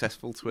 Ben's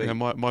successful tweet. Yeah,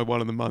 my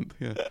one of the month,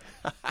 yeah.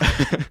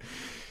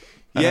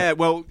 Yeah,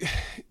 well,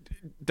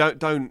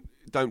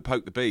 don't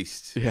poke the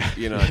beast. Yeah,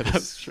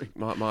 that's true.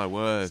 My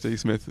word. Steve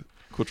Smith,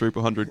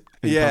 quadruple 100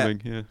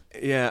 incoming,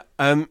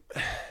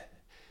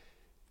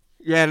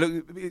 Yeah.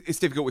 Look, it's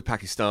difficult with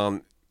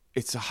Pakistan.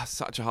 It's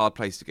such a hard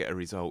place to get a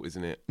result,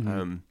 isn't it?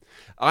 Mm-hmm.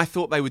 I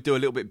thought they would do a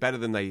little bit better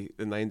than they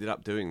ended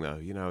up doing, though.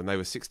 And they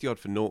were 60-odd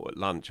for naught at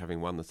lunch,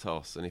 having won the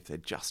toss. And if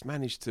they'd just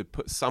managed to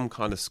put some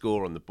kind of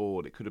score on the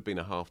board, it could have been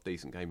a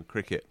half-decent game of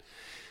cricket.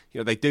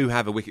 They do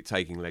have a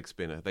wicket-taking leg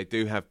spinner. They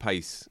do have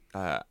pace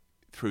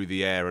through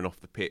the air and off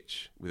the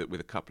pitch with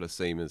a couple of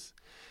seamers.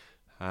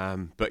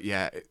 But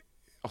yeah,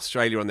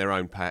 Australia on their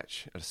own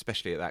patch,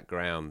 especially at that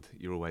ground,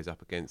 you're always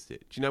up against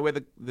it. Do you know where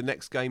the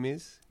next game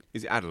is?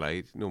 Is it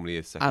Adelaide? Normally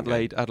is second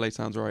game. Adelaide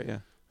sounds right, yeah.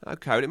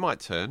 Okay, well, it might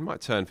turn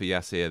for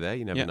Yasir there.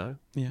 You never know.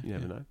 Yeah, you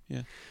never know.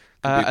 Yeah.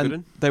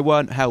 And they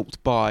weren't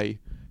helped by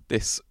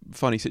this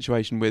funny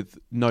situation with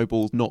no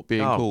balls not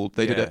being called.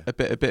 They did a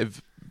bit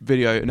of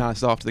video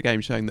analysis after the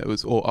game showing that it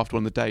was, or after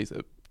one of the days,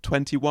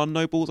 21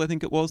 no balls I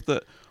think it was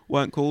that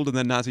weren't called, and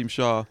then Nazim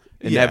Shah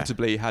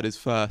inevitably had his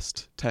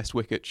first Test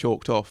wicket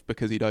chalked off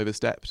because he'd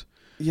overstepped.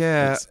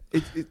 Yeah,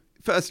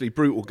 firstly,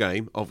 brutal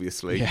game,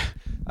 obviously.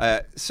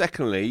 Yeah.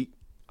 Secondly,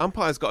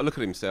 umpire's got to look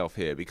at himself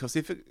here, because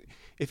if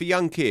a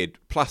young kid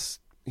plus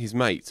his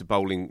mates are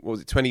bowling, what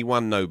was it,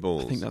 21 no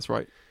balls? I think that's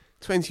right.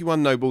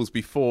 21 no balls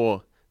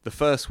before the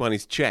first one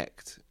is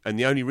checked, and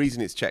the only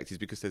reason it's checked is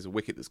because there's a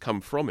wicket that's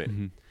come from it.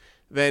 Mm-hmm.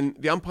 Then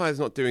the umpire's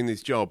not doing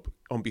this job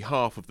on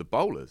behalf of the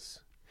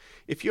bowlers.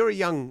 If you're a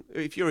young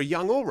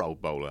or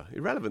old bowler,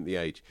 irrelevant the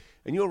age,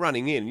 and you're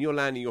running in, and you're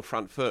landing your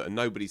front foot, and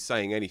nobody's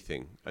saying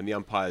anything, and the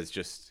umpire's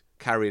just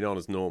carrying on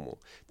as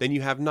normal, then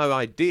you have no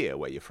idea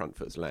where your front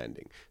foot's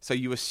landing. So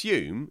you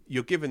assume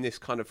you're given this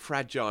kind of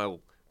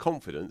fragile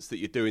confidence that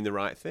you're doing the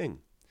right thing.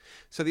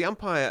 So the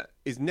umpire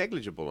is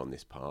negligible on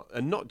this part,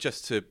 and not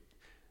just to,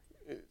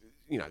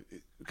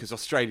 because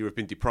Australia have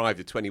been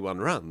deprived of 21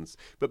 runs,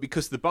 but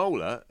because the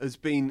bowler has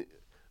been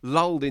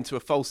lulled into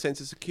a false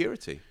sense of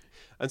security.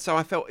 And so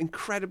I felt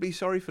incredibly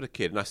sorry for the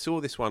kid. And I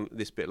saw this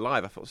bit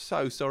live. I felt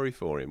so sorry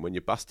for him. When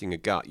you're busting a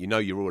gut,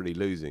 you're already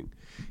losing.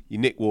 You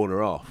nick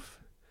Warner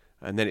off,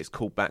 and then it's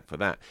called back for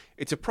that.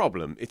 It's a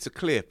problem. It's a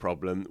clear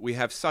problem. We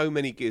have so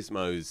many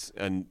gizmos,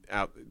 and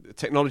the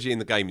technology in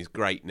the game is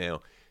great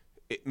now.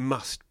 It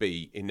must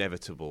be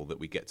inevitable that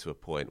we get to a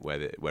point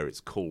where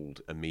it's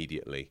called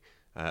immediately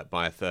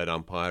by a third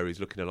umpire who's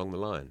looking along the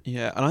line.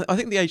 Yeah, and I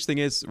think the age thing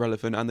is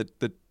relevant, and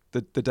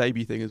the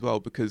debut thing as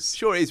well, because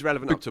sure, it is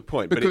relevant up to a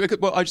point, but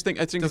I think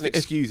it doesn't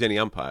excuse any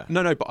umpire.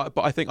 No, but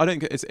I don't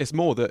think it's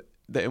more that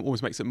it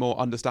almost makes it more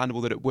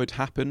understandable that it would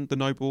happen, the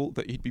no ball,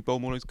 that he'd be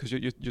bowled more, because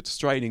you're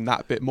straining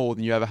that bit more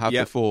than you ever have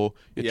before.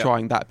 You're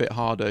trying that bit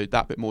harder,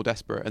 that bit more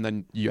desperate, and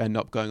then you end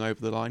up going over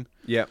the line.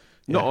 Yeah.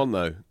 Not on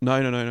though. No.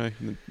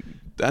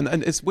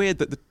 And it's weird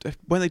that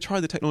when they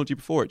tried the technology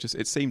before,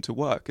 it seemed to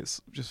work.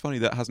 It's just funny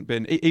that it hasn't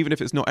been, even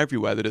if it's not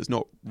everywhere, that it's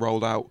not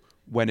rolled out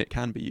when it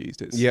can be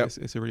used.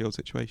 It's a real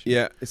situation.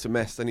 Yeah, it's a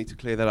mess. They need to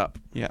clear that up.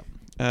 Yeah.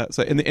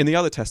 So in the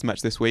other Test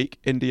match this week,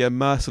 India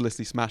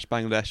mercilessly smashed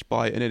Bangladesh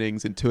by an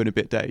innings in 2 and a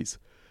bit days.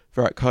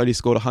 Virat Kohli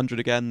scored 100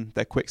 again.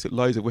 Their quicks at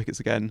loads of wickets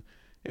again.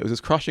 It was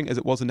as crushing as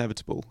it was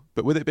inevitable.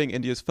 But with it being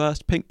India's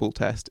first pink ball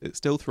Test, it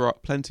still threw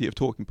up plenty of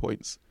talking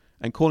points.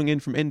 And calling in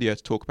from India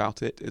to talk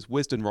about it is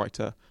Wisden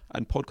writer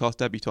and podcast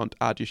debutant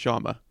Adya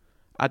Sharma.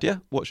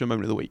 Adya, what's your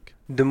moment of the week?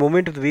 The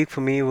moment of the week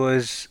for me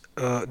was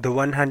the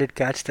one-handed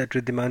catch that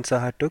Wriddhiman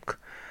Saha took.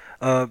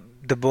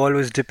 The ball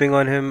was dipping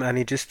on him, and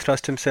he just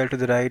thrust himself to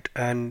the right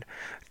and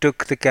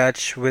took the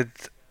catch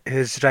with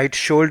his right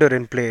shoulder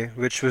in play,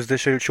 which was the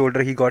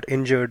shoulder he got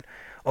injured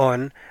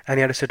on, and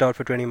he had to sit out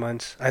for 20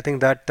 months. I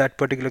think that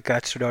particular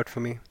catch stood out for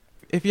me.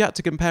 If you had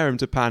to compare him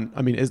to Pant,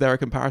 I mean, is there a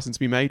comparison to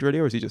be made really,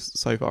 or is he just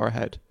so far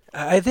ahead?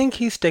 I think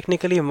he's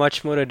technically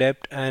much more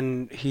adept,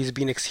 and he's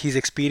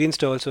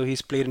experienced also.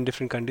 He's played in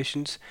different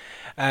conditions,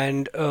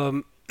 and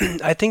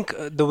I think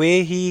the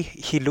way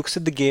he looks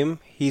at the game,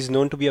 he's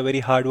known to be a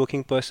very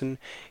hardworking person.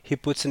 He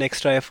puts an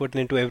extra effort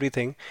into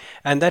everything,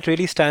 and that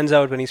really stands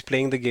out when he's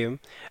playing the game.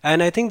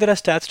 And I think there are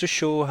stats to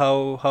show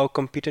how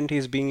competent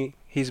he's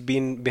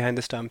been behind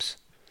the stumps.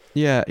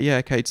 Yeah,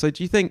 okay. So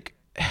do you think,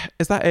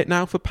 is that it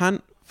now for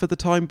Pant for the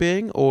time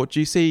being, or do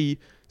you see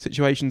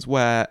situations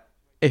where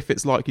if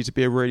it's likely to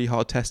be a really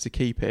hard test to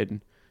keep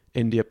in,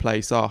 India play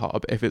Saha,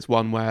 but if it's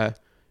one where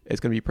it's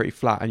going to be pretty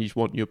flat and you just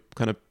want your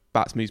kind of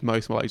batsman who's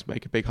most likely to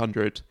make a big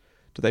 100,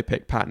 do they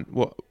pick Pant?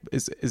 What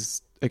is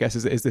this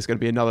going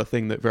to be another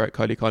thing that Virat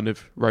Kohli kind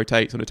of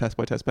rotates on a test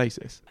by test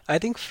basis? I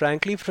think,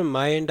 frankly, from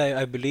my end,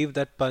 I believe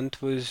that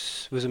Pant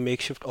was a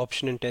makeshift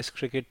option in Test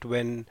cricket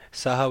when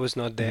Saha was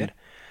not there.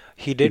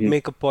 He did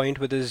make a point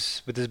with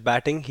his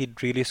batting. He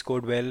really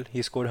scored well.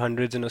 He scored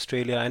hundreds in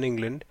Australia and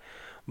England,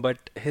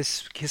 but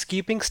his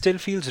keeping still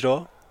feels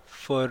raw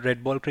for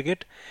red ball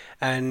cricket,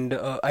 and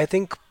I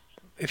think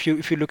if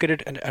you look at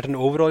it at an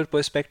overall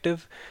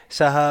perspective,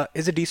 Saha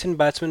is a decent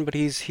batsman, but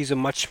he's a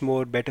much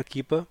more better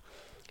keeper.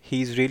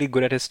 He's really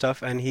good at his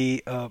stuff, and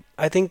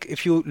I think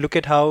if you look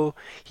at how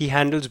he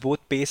handles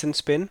both pace and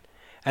spin,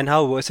 and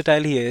how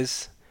versatile he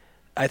is,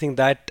 I think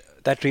that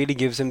really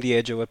gives him the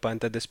edge over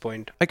Pant at this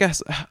point. I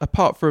guess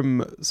apart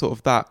from sort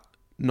of that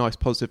nice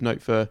positive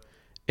note for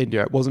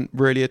India, it wasn't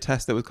really a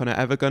test that was kind of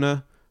ever going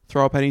to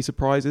throw up any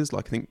surprises.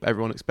 Like, I think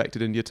everyone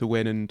expected India to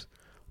win and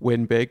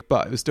win big,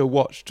 but it was still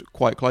watched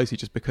quite closely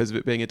just because of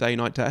it being a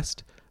day-night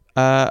test.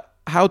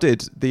 How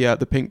did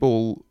the pink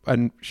ball,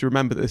 and you should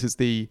remember that this is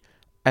the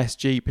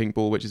SG pink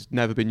ball, which has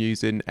never been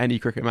used in any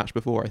cricket match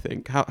before, I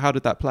think. How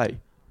did that play?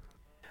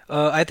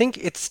 I think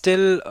it's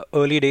still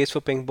early days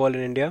for pink ball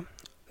in India.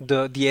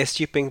 The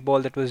SG pink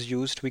ball that was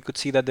used, we could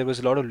see that there was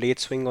a lot of late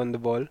swing on the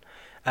ball,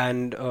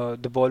 and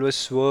the ball was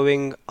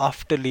swerving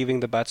after leaving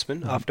the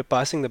batsman, after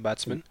passing the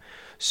batsman.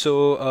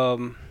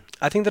 So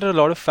I think there are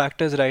a lot of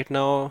factors right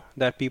now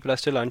that people are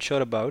still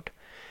unsure about,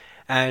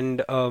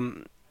 and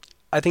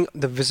I think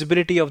the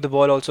visibility of the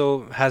ball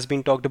also has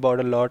been talked about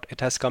a lot. It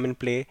has come in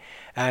play,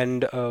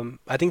 and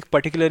I think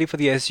particularly for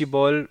the SG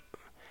ball,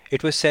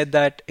 it was said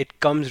that it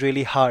comes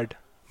really hard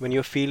when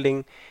you're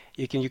fielding.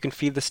 You can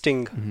feel the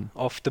sting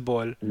of the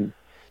ball.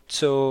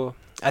 So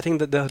I think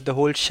that the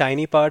whole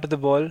shiny part of the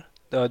ball,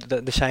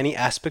 the shiny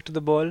aspect of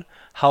the ball,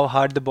 how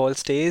hard the ball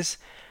stays,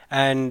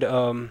 and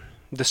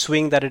the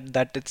swing that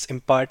it's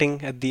imparting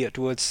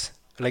towards,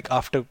 like,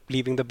 after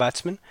leaving the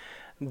batsman,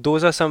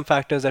 those are some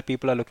factors that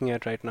people are looking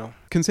at right now.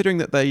 Considering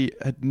that they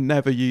had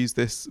never used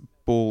this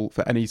ball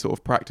for any sort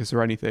of practice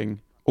or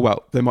anything,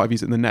 well, they might have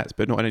used it in the nets,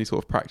 but not in any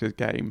sort of practice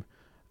game.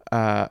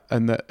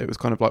 And that it was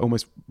kind of like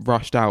almost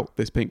rushed out,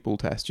 this pink ball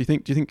test. Do you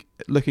think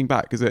looking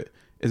back, is it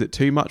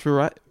too much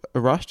of a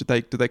rush? Did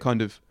they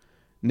kind of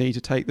need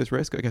to take this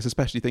risk? I guess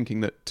especially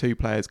thinking that two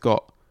players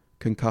got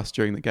concussed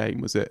during the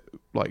game. Was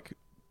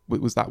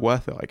that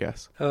worth it, I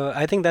guess?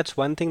 I think that's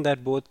one thing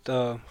that both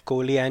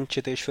Kohli and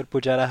Cheteshwar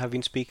Pujara have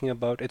been speaking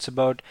about. It's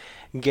about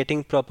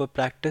getting proper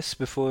practice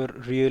before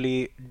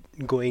really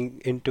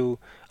going into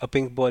a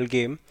pink ball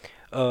game.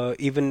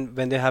 Even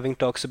when they're having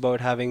talks about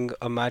having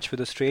a match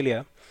with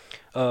Australia,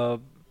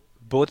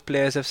 both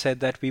players have said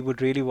that we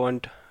would really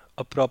want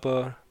a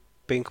proper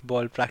pink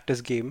ball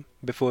practice game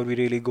before we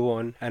really go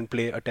on and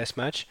play a test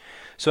match.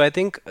 So I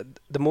think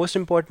the most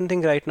important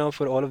thing right now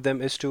for all of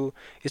them is to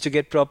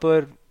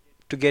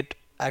get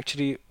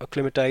actually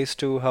acclimatized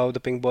to how the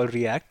pink ball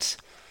reacts.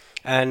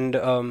 And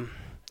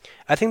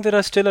I think there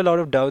are still a lot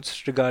of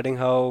doubts regarding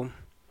how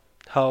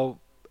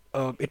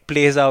it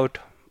plays out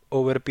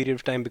over a period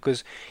of time,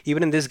 because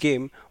even in this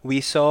game we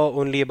saw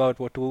only about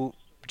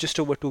just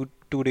over two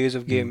days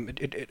of game.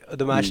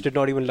 The match did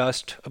not even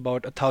last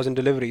about 1,000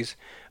 deliveries.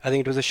 I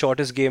think it was the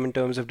shortest game in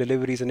terms of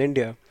deliveries in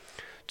India.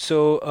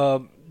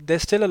 So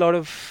there's still a lot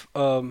of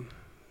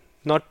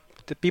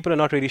the people are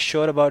not really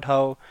sure about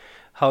how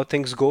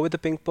things go with the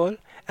pink ball,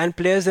 and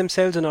players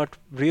themselves are not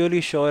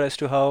really sure as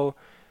to how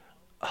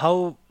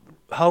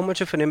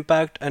much of an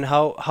impact and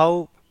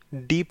how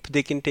deep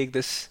they can take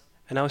this,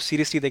 and how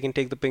seriously they can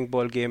take the pink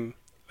ball game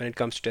when it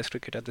comes to Test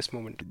cricket at this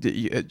moment.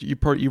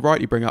 You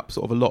rightly bring up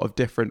sort of a lot of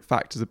different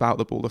factors about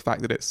the ball. The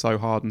fact that it's so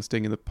hard and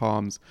stinging the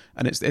palms,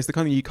 and it's the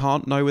kind of thing you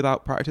can't know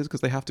without practice,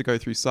 because they have to go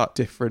through such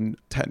different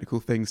technical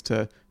things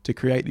to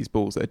create these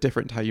balls that are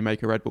different to how you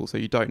make a red ball. So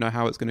you don't know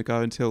how it's going to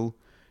go until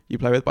you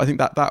play with it. But I think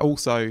that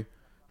also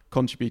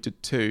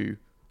contributed to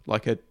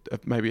like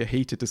maybe a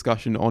heated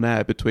discussion on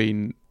air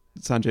between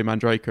Sanjay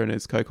Manjrekar and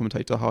his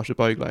co-commentator Harsha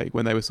Bhogle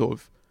when they were sort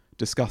of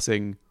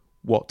discussing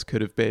what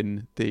could have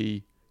been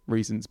the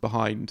reasons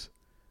behind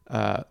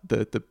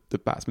the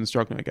batsman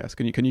struggling, I guess.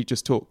 Can you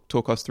just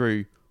talk us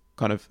through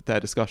kind of their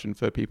discussion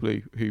for people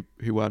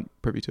who weren't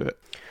privy to it?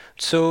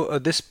 So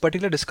this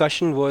particular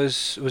discussion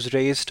was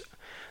raised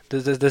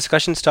the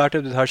discussion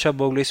started with Harsha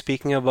Bhogle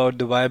speaking about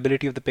the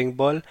viability of the pink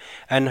ball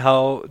and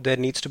how there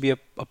needs to be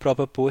a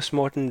proper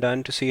post-mortem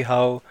done to see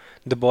how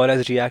the ball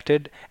has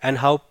reacted and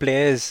how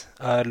players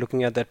are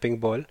looking at that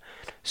pink ball.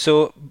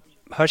 So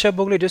Harsha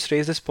Bhogle just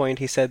raised this point.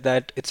 He said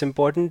that it's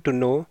important to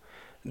know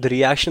the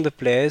reaction of the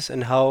players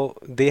and how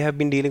they have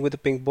been dealing with the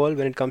pink ball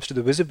when it comes to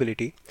the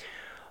visibility.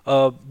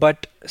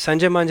 But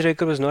Sanjay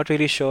Manjrekar was not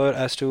really sure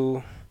as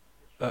to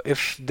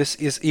if this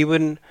is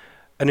even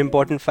an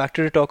important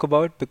factor to talk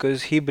about,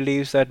 because he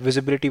believes that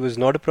visibility was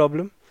not a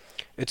problem.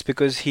 It's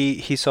because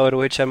he saw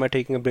Rohit Sharma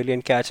taking a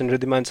brilliant catch and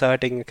Wriddhiman Saha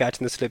taking a catch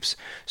in the slips.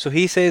 So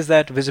he says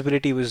that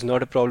visibility was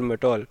not a problem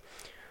at all.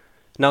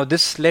 Now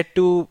this led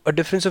to a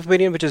difference of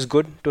opinion, which is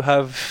good to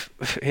have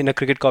in a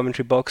cricket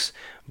commentary box,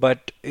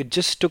 but it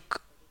just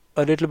took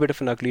a little bit of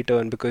an ugly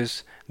turn,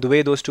 because the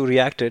way those two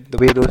reacted, the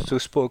way those two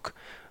spoke,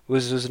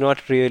 was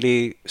not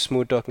really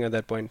smooth talking at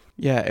that point.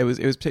 Yeah, it was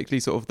particularly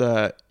sort of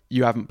the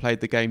you haven't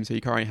played the game, so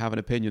you can't really have an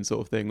opinion sort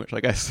of thing, which I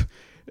guess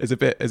is a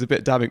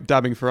bit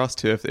damning for us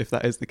too, if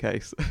that is the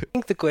case. I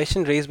think the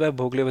question raised by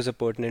Bhogle was a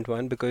pertinent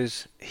one,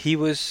 because he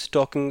was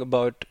talking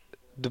about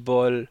the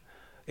ball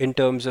in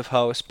terms of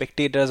how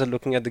spectators are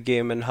looking at the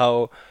game and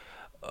how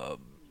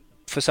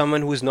for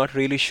someone who's not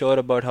really sure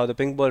about how the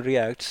pink ball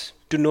reacts,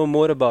 to know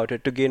more about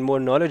it, to gain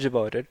more knowledge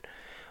about it.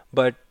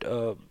 But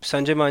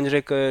Sanjay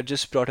Manjrekar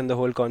just brought in the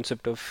whole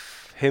concept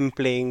of him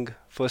playing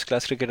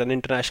first-class cricket and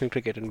international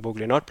cricket, and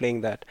Bhogle not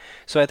playing that.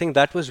 So I think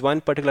that was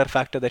one particular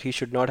factor that he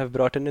should not have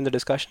brought in the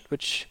discussion,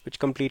 which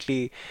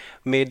completely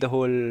made the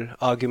whole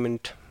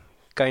argument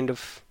kind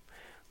of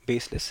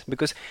baseless.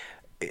 Because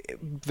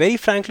very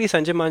frankly,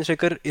 Sanjay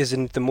Manjrekar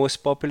isn't the most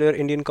popular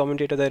Indian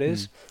commentator there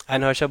is,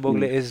 and Harsha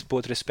Bhogle is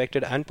both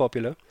respected and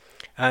popular,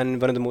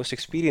 and one of the most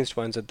experienced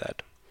ones at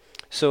that.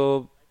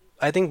 So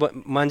I think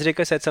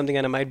Manjrekar said something,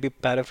 and I might be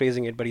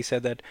paraphrasing it, but he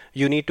said that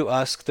you need to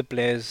ask the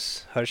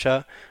players,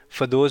 Harsha.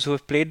 For those who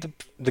have played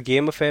the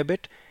game a fair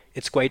bit,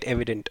 it's quite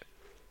evident.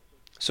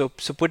 So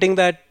putting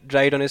that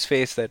right on his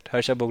face that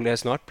Harsha Bhogle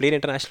has not played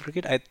international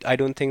cricket, I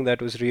don't think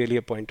that was really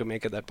a point to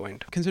make at that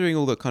point. Considering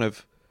all the kind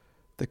of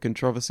the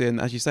controversy,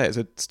 and as you say, it's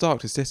a stark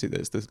statistic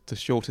that it's the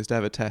shortest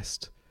ever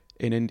test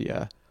in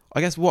India.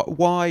 I guess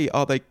why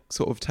are they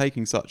sort of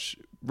taking such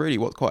really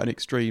what's quite an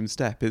extreme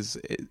step? Is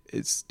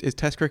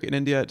Test cricket in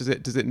India, does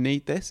it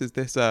need this? Is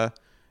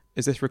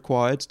this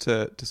required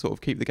to sort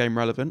of keep the game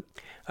relevant?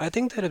 I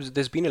think that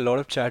there's been a lot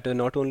of chatter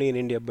not only in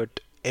India but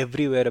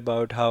everywhere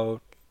about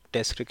how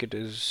Test cricket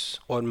is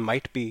or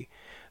might be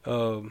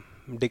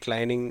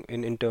declining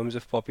in terms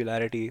of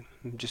popularity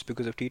just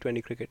because of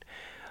T20 cricket.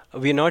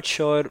 We're not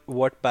sure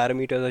what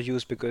parameters are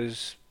used,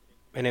 because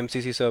an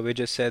MCC survey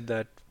just said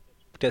that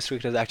Test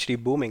cricket is actually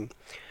booming.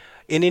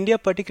 In India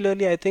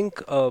particularly, I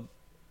think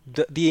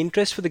the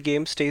interest for the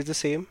game stays the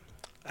same,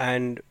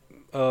 and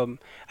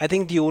I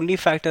think the only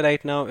factor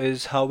right now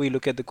is how we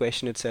look at the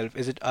question itself.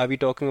 Are we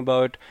talking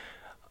about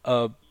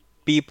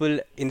people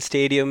in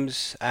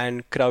stadiums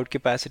and crowd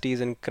capacities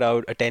and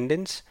crowd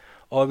attendance,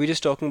 or are we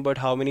just talking about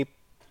how many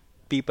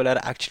people are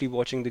actually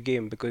watching the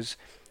game? Because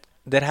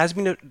there has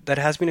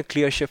been a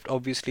clear shift,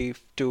 obviously,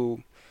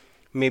 to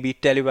maybe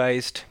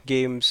televised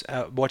games,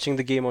 watching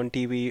the game on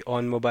TV,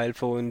 on mobile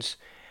phones,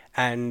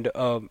 and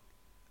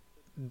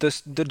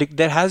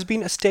there has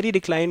been a steady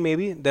decline.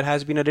 Maybe there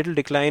has been a little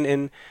decline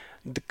in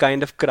the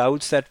kind of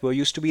crowds that were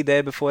used to be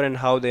there before and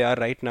how they are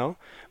right now.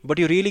 But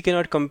you really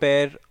cannot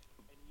compare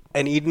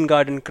an Eden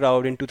Garden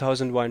crowd in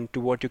 2001 to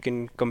what you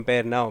can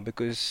compare now,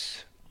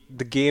 because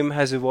the game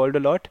has evolved a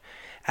lot,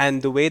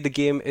 and the way the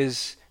game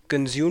is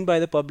consumed by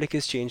the public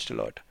has changed a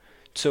lot.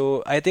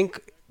 So I think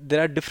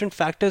there are different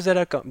factors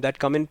that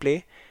come in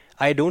play.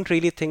 I don't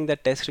really think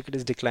that Test cricket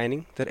is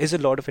declining. There is a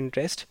lot of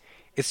interest.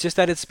 It's just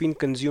that it's been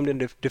consumed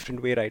in a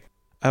different way, right?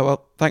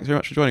 Well, thanks very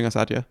much for joining us,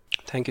 Adya.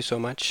 Thank you so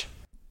much.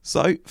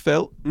 So,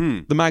 Phil,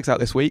 the mag's out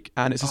this week,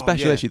 and it's a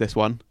special issue, this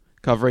one,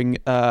 covering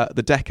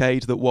the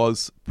decade that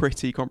was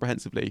pretty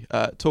comprehensively.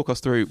 Talk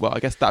us through, well, I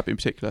guess that in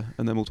particular,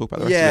 and then we'll talk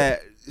about the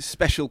rest of it.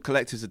 Special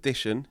collector's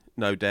edition,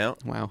 no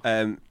doubt. Wow.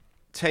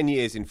 10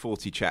 years in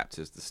 40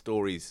 chapters, the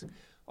stories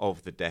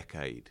of the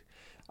decade.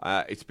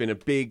 It's been a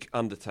big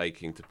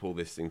undertaking to pull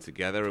this thing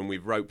together, and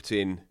we've roped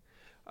in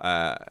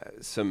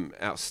some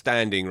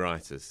outstanding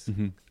writers,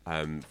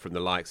 from the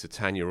likes of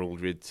Tanya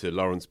Aldred to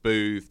Lawrence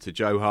Booth to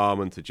Joe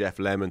Harmon to Jeff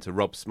Lemon to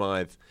Rob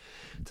Smythe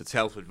to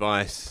Telford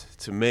Weiss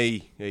to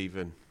me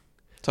even.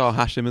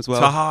 Tahar Hashim as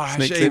well. Tahar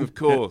Hashim, of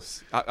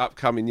course,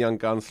 upcoming young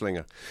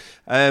gunslinger.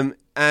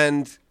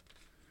 And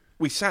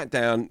we sat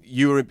down.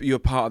 You were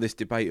part of this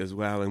debate as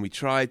well, and we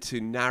tried to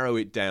narrow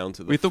it down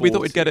to the. We thought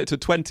we'd get it to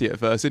 20 at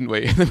first, didn't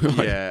we?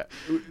 Yeah,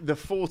 the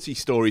 40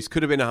 stories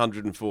could have been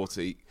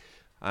 140.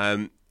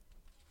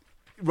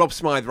 Rob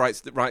Smythe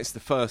writes the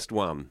first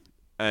one,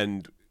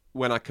 and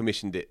when I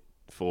commissioned it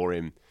for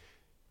him,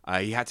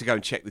 he had to go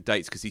and check the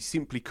dates because he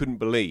simply couldn't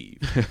believe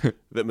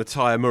that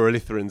Matthias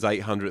Muralitharan's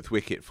 800th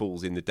wicket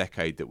falls in the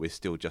decade that we're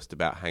still just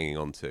about hanging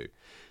on to.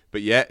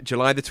 But yeah,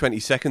 July the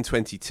 22nd,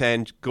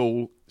 2010,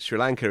 Gaul, Sri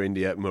Lanka,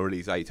 India,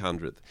 Murali's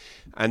 800th.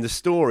 And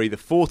the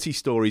 40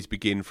 stories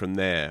begin from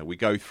there. We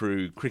go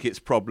through cricket's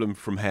problem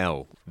from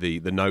hell, the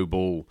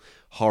no-ball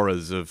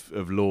horrors of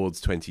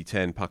Lord's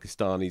 2010,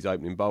 Pakistanis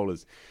opening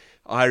bowlers.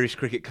 Irish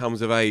cricket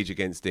comes of age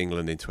against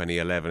England in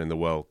 2011 in the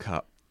World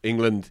Cup.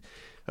 England,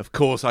 of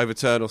course,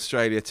 overturn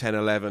Australia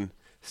 10-11.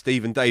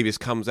 Stephen Davis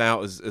comes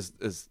out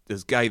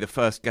as gay, the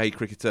first gay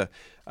cricketer,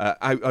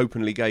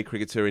 openly gay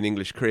cricketer in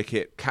English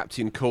cricket.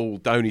 Captain Cool,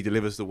 Dhoni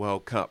delivers the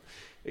World Cup.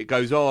 It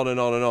goes on and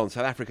on and on.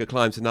 South Africa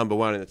climbs to number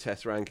 1 in the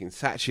Test ranking.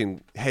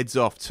 Sachin heads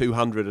off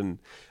 200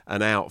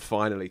 and out,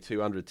 finally,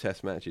 200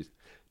 Test matches.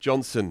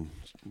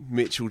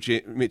 Mitchell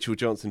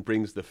Johnson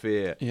brings the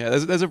fear. Yeah,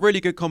 there's a really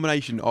good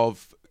combination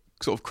of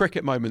sort of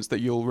cricket moments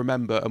that you'll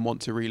remember and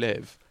want to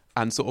relive,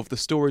 and sort of the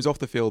stories off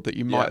the field that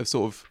you might have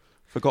sort of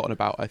forgotten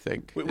about, I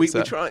think. We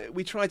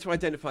tried to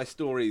identify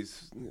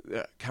stories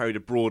that carried a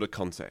broader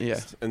context. Yeah.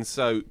 And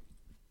so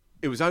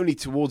it was only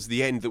towards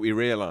the end that we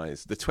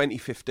realised the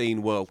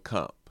 2015 World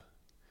Cup,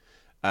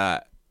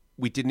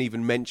 we didn't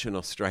even mention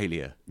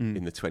Australia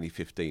in the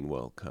 2015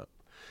 World Cup.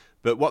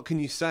 But what can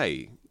you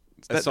say?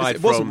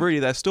 It wasn't really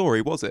their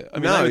story, was it? I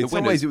mean, no, in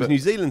some ways it was New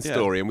Zealand's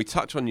story, and we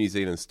touch on New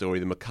Zealand's story,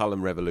 the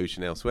McCullum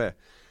Revolution elsewhere.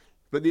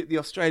 But the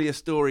Australia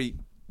story...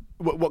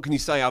 What can you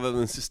say other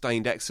than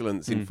sustained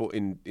excellence in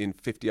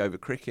 50-over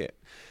cricket?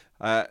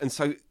 And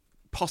so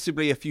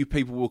possibly a few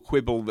people will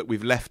quibble that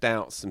we've left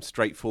out some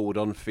straightforward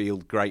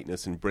on-field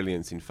greatness and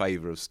brilliance in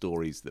favour of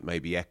stories that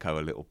maybe echo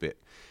a little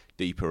bit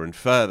deeper and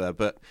further.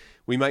 But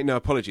we make no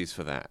apologies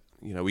for that.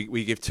 You know,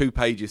 we give 2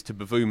 pages to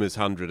Bavuma's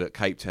 100 at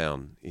Cape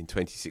Town in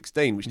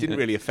 2016, which didn't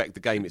really affect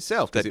the game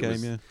itself.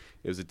 It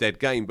was a dead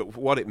game. But for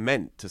what it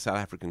meant to South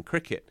African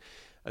cricket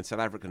and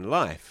South African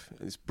life.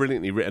 It's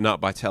brilliantly written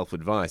up by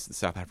Telford Weiss, the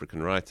South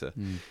African writer.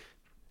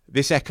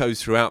 This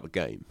echoes throughout the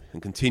game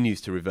and continues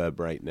to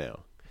reverberate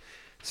now.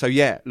 So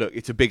yeah, look,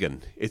 it's a big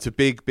one. It's a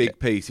big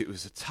piece. It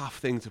was a tough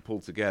thing to pull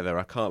together,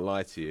 I can't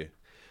lie to you.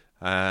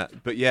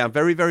 But yeah, I'm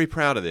very, very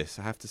proud of this,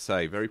 I have to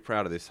say. Very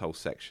proud of this whole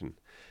section.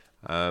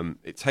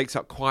 It takes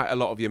up quite a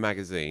lot of your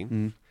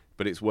magazine,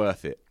 but it's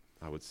worth it,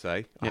 I would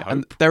say. Yeah,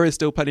 and there is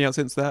still plenty out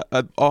since that.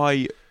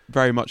 I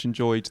very much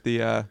enjoyed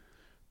the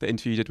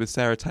interview you did with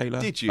Sarah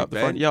Taylor. Did you, up the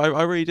Ben? front. Yeah,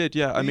 I really did.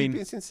 Yeah, Are you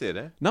being sincere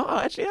there? No,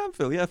 I actually am,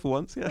 Phil. Yeah, for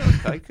once. Yeah.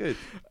 Okay, good.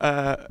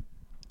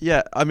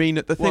 Yeah, I mean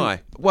the thing.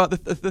 Why? Well,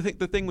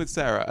 the thing with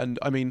Sarah, and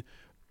I mean,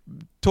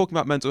 talking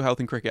about mental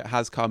health in cricket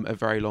has come a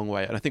very long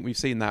way, and I think we've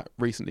seen that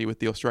recently with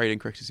the Australian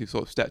cricketers who've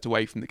sort of stepped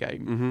away from the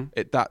game.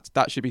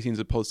 That should be seen as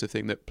a positive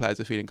thing, that players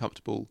are feeling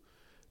comfortable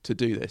to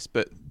do this.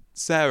 But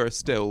Sarah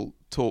still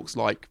talks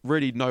like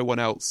really no one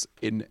else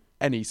in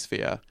any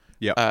sphere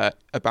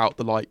about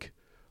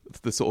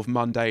the sort of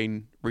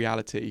mundane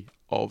reality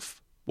of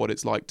what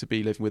it's like to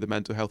be living with a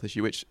mental health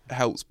issue, which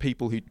helps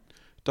people who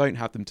don't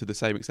have them to the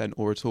same extent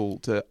or at all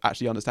to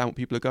actually understand what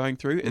people are going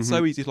through. It's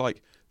so easy to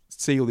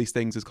see all these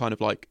things as kind of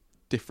like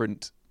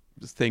different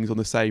things on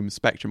the same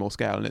spectrum or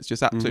scale, and it's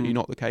just absolutely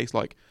not the case.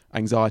 Like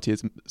anxiety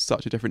is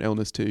such a different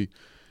illness to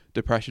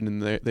depression,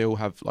 and they all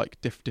have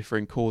like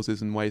differing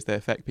causes and ways they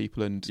affect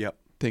people, and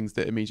things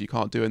that it means you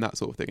can't do and that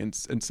sort of thing.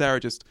 And Sarah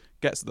just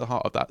gets to the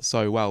heart of that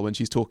so well when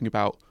she's talking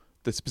about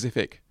the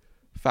specific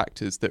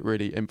factors that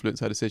really influence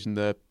her decision,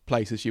 the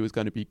places she was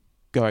going to be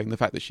going, the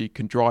fact that she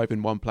can drive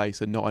in one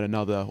place and not in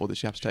another, or that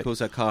she has to take... She calls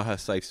her car her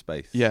safe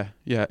space. Yeah,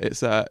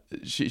 it's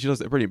she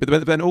does it brilliant.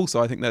 But then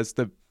also I think there's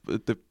the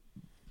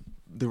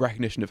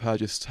recognition of her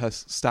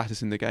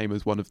status in the game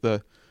as one of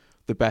the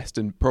best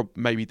and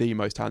maybe the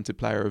most talented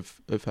player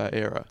of her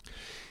era.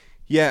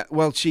 Yeah,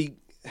 well, she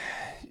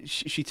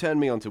turned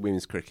me on to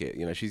women's cricket.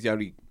 You know,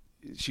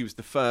 she was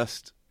the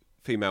first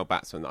female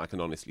batsman that I can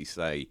honestly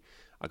say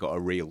I got a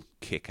real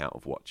kick out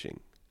of watching.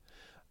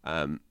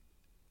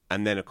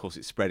 And then, of course,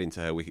 it spread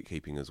into her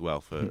wicket-keeping as well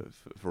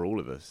for all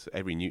of us,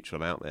 every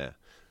neutral out there.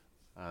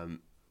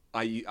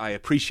 I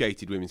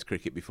appreciated women's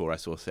cricket before I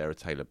saw Sarah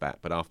Taylor bat,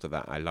 but after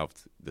that I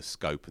loved the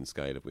scope and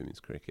scale of women's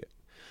cricket.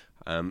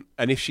 And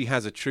if she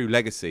has a true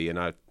legacy, and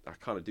I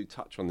kind of do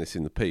touch on this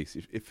in the piece,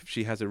 if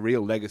she has a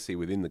real legacy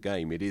within the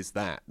game, it is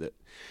that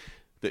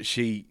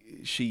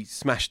she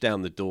smashed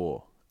down the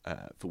door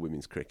for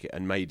women's cricket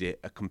and made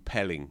it a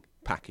compelling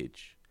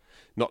package,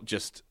 not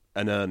just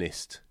an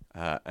earnest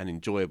and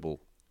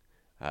enjoyable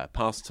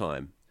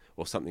pastime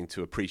or something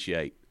to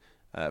appreciate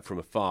from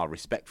afar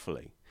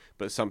respectfully,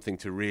 but something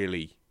to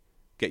really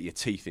get your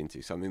teeth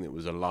into, something that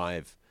was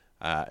alive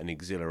and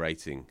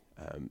exhilarating.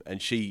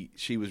 And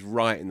she was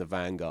right in the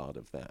vanguard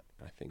of that,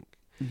 I think.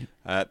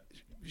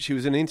 She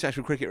was an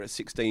international cricketer at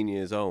 16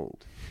 years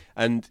old.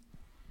 And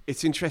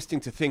it's interesting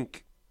to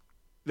think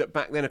that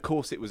back then, of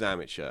course, it was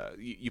amateur.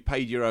 You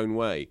paid your own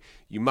way.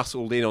 You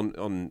muscled in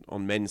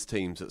on men's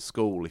teams at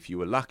school if you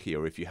were lucky,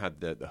 or if you had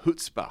the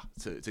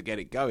chutzpah to get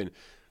it going.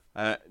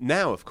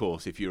 Now, of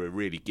course, if you're a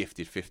really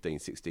gifted 15,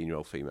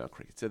 16-year-old female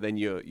cricketer, then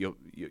you're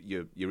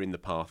in the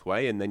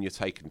pathway, and then you're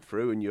taken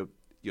through, and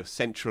you're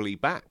centrally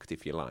backed,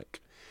 if you like.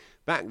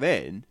 Back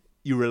then,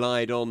 you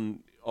relied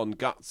on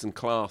guts and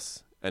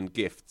class and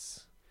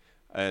gifts,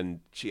 and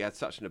she had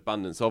such an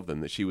abundance of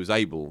them that she was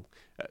able,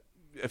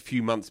 a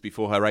few months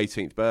before her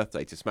 18th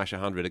birthday, to smash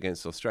 100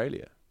 against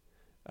Australia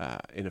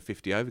in a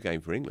 50-over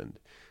game for England.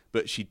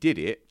 But she did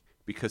it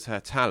because her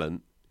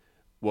talent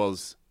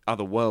was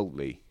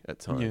otherworldly at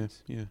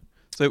times. Yeah.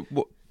 So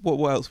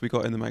what else have we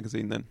got in the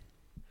magazine then?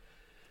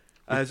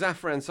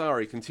 Zafar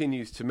Ansari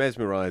continues to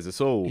mesmerise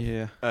us all.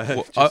 Yeah.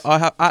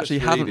 I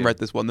haven't read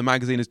this one. The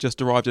magazine has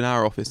just arrived in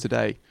our office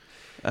today.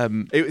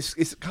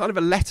 It's kind of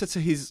a letter to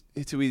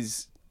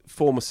his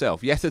former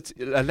self, a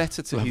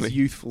letter to his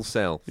youthful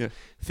self. Yeah.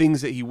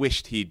 Things that he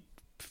wished he'd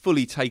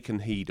fully taken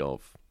heed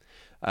of.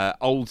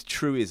 Old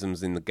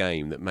truisms in the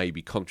game that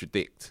maybe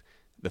contradict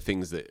the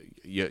things that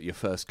your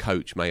first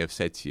coach may have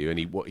said to you,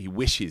 and what he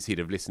wishes he'd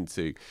have listened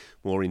to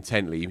more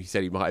intently. He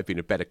said he might have been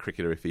a better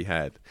cricketer if he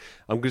had.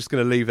 I'm just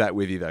going to leave that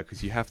with you, though,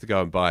 because you have to go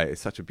and buy it.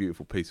 It's such a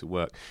beautiful piece of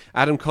work.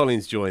 Adam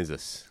Collins joins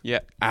us. Yeah.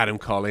 Adam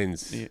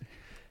Collins. Yeah.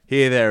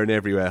 Here, there and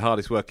everywhere.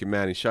 Hardest working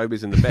man in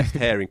showbiz and the best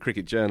hair in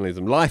cricket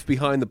journalism. Life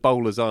behind the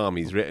bowler's arm,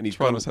 he's written. He's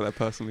trying not to say that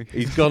personally.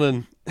 He's gone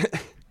and...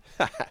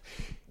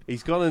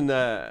 He's gone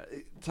and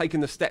taken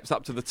the steps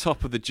up to the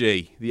top of the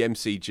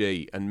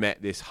MCG, and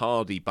met this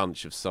hardy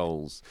bunch of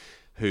souls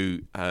who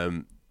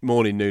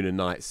morning, noon and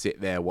night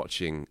sit there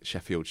watching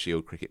Sheffield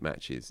Shield cricket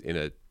matches in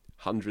a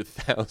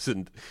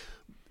 100,000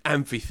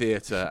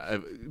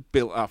 amphitheatre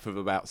built up of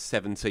about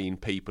 17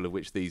 people, of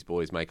which these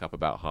boys make up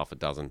about half a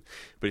dozen.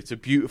 But it's a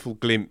beautiful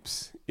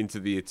glimpse into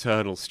the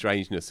eternal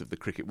strangeness of the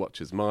cricket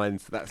watcher's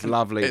minds. That's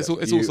lovely. It's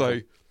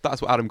also,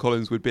 that's what Adam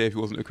Collins would be if he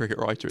wasn't a cricket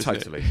writer, isn't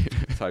Totally. it?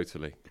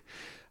 Totally.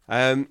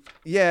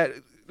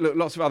 Look,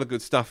 lots of other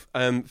good stuff.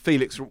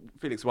 Felix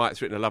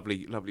White's written a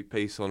lovely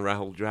piece on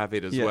Rahul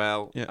Dravid as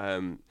well. Yeah.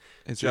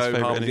 Joe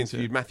Harmon's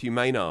interviewed Matthew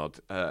Maynard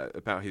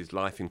about his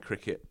life in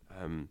cricket.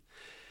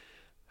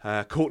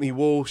 Courtney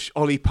Walsh,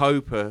 Ollie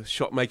Pope, a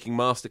shot-making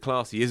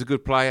masterclass. He is a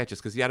good player.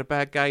 Just because he had a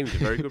bad game, he's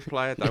a very good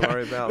player. Don't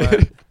worry about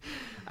that.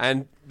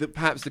 And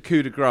perhaps the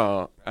coup de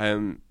grace,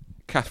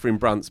 Catherine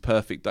Brunt's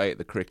perfect day at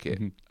the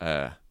cricket.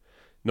 Mm-hmm.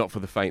 Not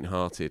for the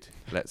faint-hearted,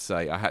 let's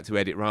say. I had to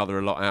edit rather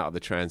a lot out of the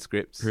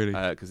transcripts, really,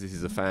 because this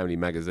is a family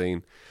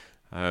magazine.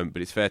 But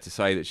it's fair to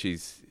say that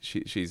she's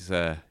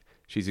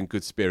in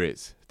good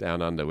spirits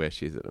down under where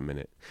she is at the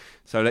minute.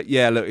 So look,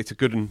 it's a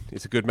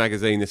good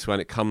magazine. This one,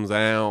 it comes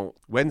out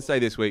Wednesday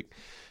this week.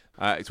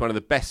 It's one of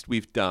the best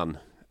we've done.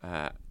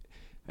 And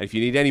if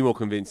you need any more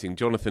convincing,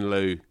 Jonathan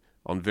Liu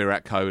on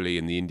Virat Kohli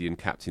and the Indian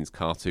captain's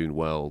cartoon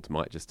world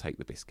might just take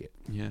the biscuit.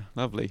 Yeah,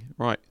 lovely.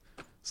 Right.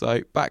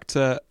 So back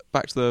to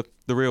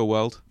the real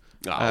world.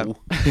 While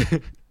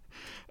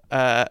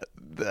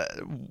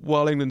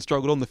England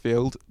struggled on the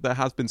field, there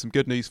has been some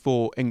good news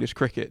for English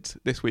cricket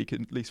this week,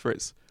 at least for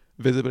its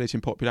visibility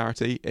and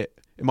popularity.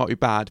 It might be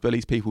bad, but at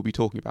least people will be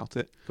talking about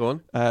it.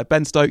 Go on.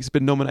 Ben Stokes has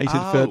been nominated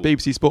for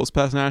BBC Sports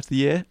Personality of the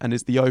Year and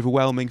is the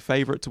overwhelming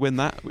favourite to win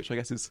that, which I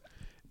guess is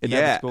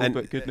inevitable,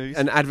 but good news.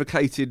 And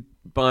advocated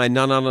by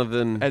none other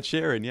than Ed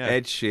Sheeran, yeah.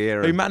 Ed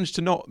Sheeran. Who managed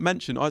to not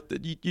mention,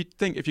 you'd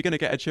think if you're going to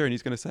get Ed Sheeran,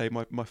 he's going to say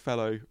my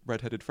fellow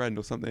red-headed friend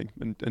or something,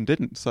 and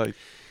didn't. So,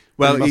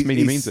 well, it must mean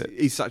he means it.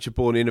 He's such a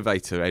born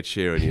innovator, Ed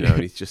Sheeran,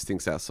 and he just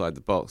thinks outside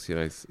the box.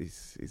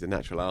 He's a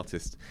natural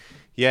artist.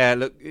 Yeah,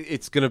 look,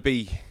 it's going to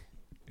be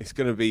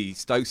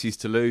Stokes's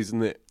to lose,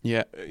 isn't it?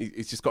 Yeah.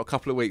 He's just got a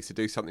couple of weeks to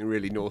do something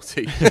really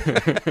naughty.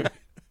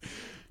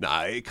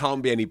 No, it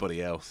can't be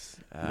anybody else.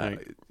 No.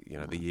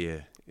 The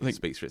year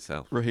speaks for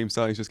itself. Raheem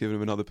Sterling's just given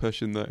him another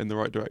push in the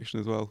right direction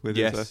as well with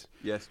his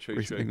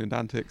true. England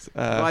antics.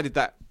 Provided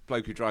that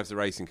bloke who drives the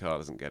racing car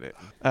doesn't get it.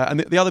 And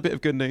the other bit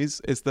of good news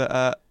is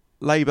that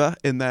Labour,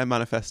 in their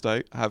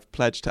manifesto, have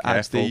pledged to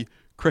add the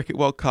Cricket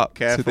World Cup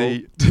to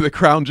the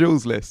Crown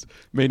Jewels list,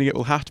 meaning it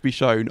will have to be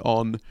shown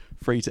on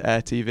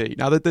free-to-air TV.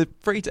 Now, the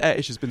free-to-air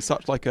issue has been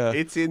such like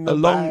a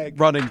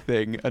long-running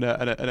thing and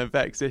a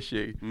vexed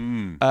issue.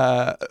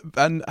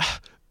 And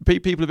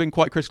people have been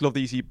quite critical of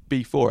the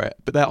ECB for it,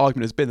 but their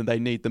argument has been that they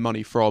need the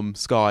money from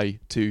Sky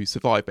to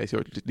survive, basically,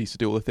 or at least to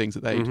do all the things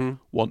that they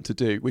want to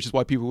do, which is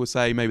why people will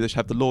say maybe they should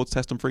have the Lord's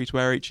Test on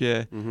free-to-air each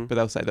year, but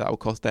they'll say that will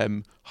cost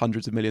them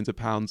hundreds of millions of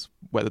pounds.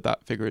 Whether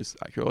that figure is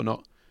accurate or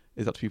not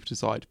is up to people to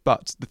decide.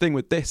 But the thing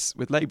with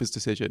Labour's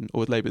decision,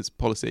 or with Labour's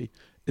policy,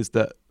 is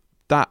that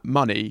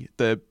money,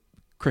 the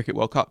Cricket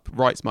World Cup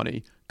rights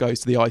money,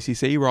 goes to the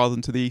ICC rather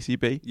than to the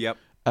ECB. Yep.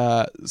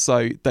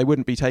 So they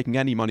wouldn't be taking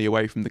any money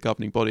away from the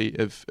governing body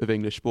of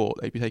English sport.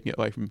 They'd be taking it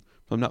away from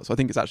nuts. So I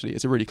think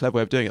it's a really clever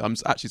way of doing it. I'm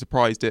actually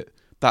surprised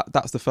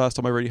that's the first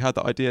time I really heard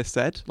that idea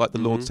said. Like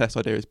the Lord's Test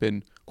idea has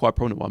been quite a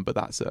prominent one, but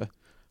that's a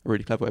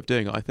really clever way of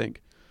doing it, I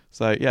think.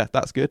 So yeah,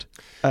 that's good.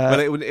 Well,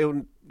 it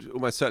would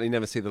almost certainly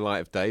never see the light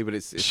of day, but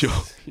it's sure.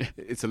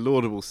 It's a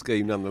laudable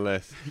scheme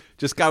nonetheless.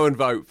 Just go and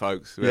vote,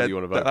 folks, whoever you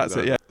want to vote. That's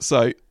it. Yeah.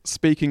 So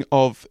speaking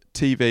of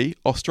TV,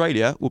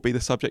 Australia will be the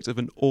subject of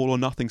an all or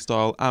nothing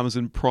style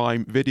Amazon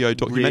Prime video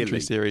documentary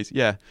series.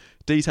 Yeah,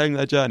 detailing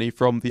their journey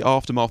from the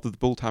aftermath of the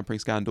ball tampering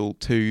scandal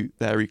to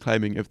their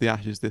reclaiming of the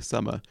Ashes this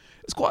summer.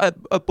 It's quite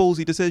a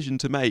ballsy decision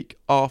to make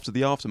after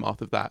the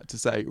aftermath of that, to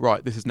say,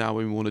 right, this is now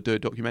when we want to do a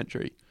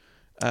documentary.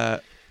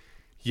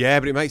 Yeah,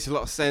 but it makes a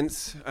lot of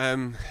sense.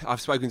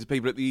 I've spoken to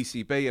people at the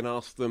ECB and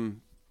asked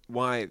them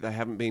why they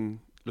haven't been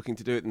looking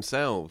to do it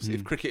themselves.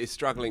 If cricket is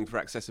struggling for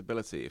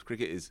accessibility, if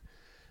cricket is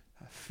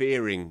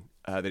fearing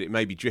that it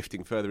may be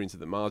drifting further into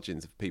the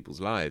margins of people's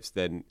lives,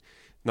 then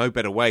no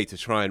better way to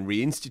try and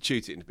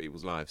reinstitute it into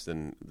people's lives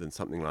than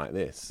something like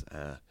this.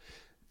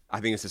 I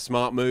think it's a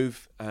smart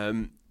move.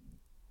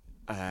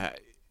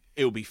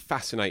 It'll be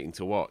fascinating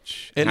to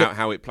watch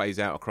how it plays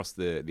out across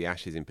the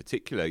Ashes in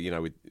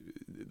particular, with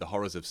the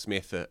horrors of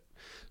Smith at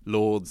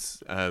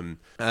Lords and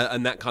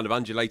that kind of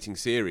undulating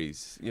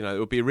series. It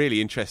will be a really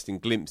interesting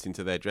glimpse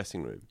into their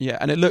dressing room. Yeah,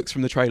 and it looks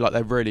from the trailer like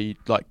they're really,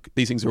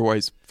 these things are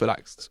always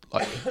relaxed.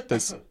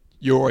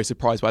 You're always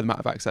surprised by the amount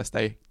of access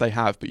they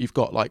have, but you've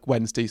got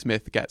when Steve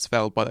Smith gets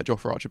felled by that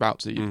Jofra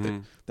Archibald,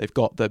 they've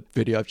got the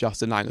video of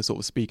Justin Langer sort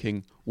of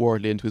speaking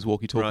worriedly into his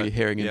walkie-talkie,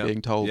 hearing him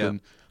being told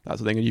and that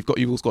sort of thing. And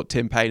you've also got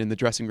Tim Payne in the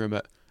dressing room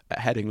at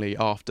Headingley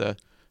after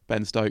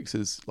Ben Stokes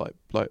has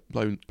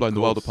blown the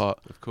world apart,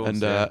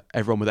 and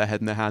everyone with their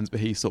head in their hands,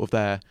 but he's sort of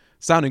there,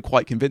 sounding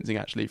quite convincing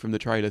actually from the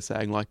trailer,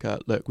 saying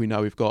look, we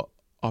know we've got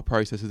our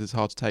processes, it's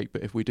hard to take,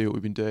 but if we do what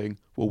we've been doing,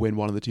 we'll win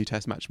one of the 2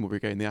 Test matches and we'll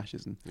regain the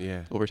Ashes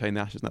or retain the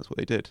Ashes, and that's what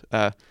they did.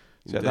 So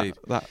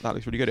that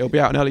looks really good. It'll be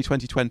out in early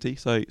 2020,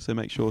 so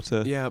make sure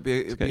to it'll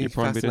be get your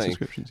Prime Video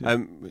subscriptions.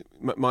 Yeah.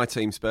 My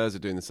team Spurs are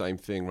doing the same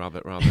thing,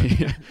 rather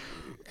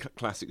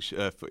classic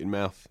foot in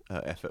mouth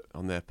effort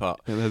on their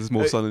part. Yeah, there's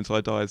more sun until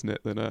I die, isn't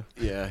it? Than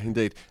yeah,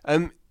 indeed.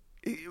 As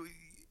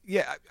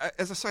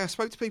I say, I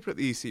spoke to people at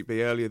the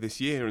ECB earlier this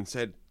year and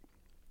said,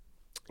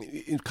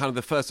 in kind of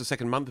the first or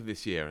second month of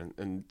this year,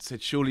 and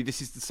said, surely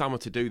this is the summer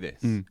to do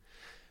this.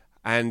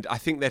 And I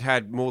think they'd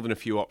had more than a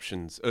few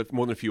offers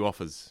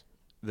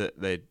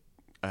that they'd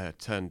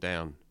turned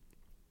down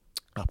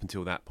up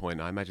until that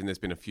point. I imagine there's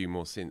been a few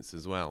more since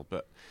as well.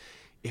 But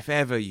if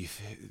ever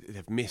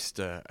they've missed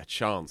a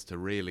chance to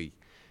really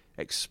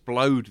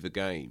explode the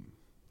game,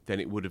 then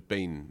it would have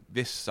been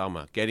this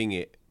summer, getting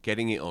it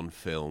on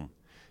film,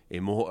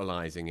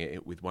 immortalising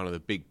it with one of the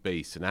big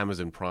beasts, an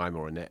Amazon Prime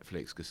or a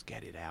Netflix. Just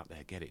get it out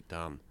there, get it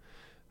done.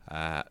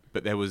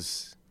 But there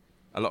was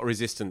a lot of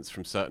resistance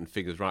from certain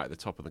figures right at the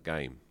top of the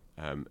game,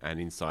 and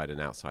inside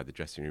and outside the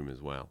dressing room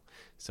as well.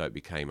 So it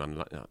became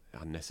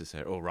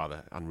unnecessary, or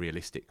rather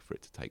unrealistic, for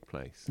it to take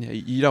place. Yeah,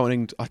 you don't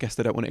want I guess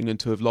they don't want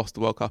England to have lost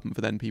the World Cup, and for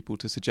then people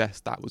to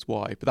suggest that was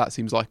why. But that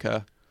seems like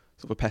a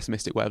sort of a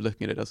pessimistic way of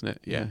looking at it, doesn't it?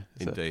 Yeah,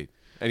 indeed.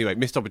 Anyway,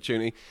 missed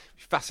opportunity.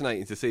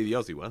 Fascinating to see the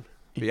Aussie one.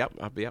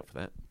 I'd be up for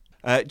that.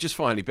 Just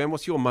finally, Ben,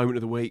 what's your moment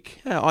of the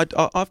week? Yeah,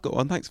 I've got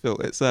one. Thanks, Phil.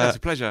 It's a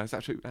pleasure. It's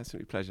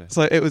absolutely pleasure.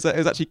 So it was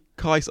actually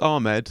Qais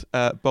Ahmed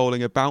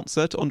bowling a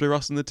bouncer to Andre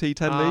Russell in the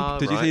T10 League.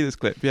 Did you see this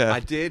clip? Yeah, I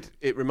did.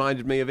 It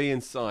reminded me of Ian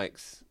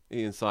Sykes.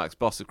 Ian Sykes,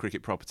 boss of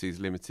Cricket Properties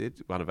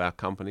Limited, one of our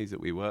companies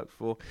that we work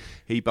for.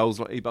 He bowls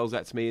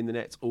that to me in the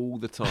nets all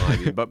the time.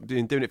 He's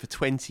been doing it for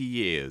 20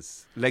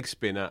 years. Leg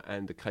spinner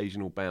and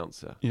occasional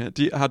bouncer. Yeah.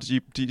 Did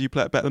you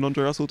play it better than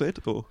Andre Russell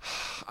did? Or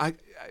I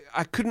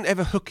couldn't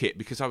ever hook it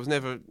because I was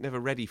never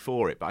ready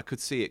for it, but I could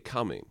see it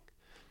coming.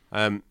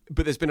 But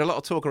there's been a lot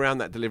of talk around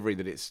that delivery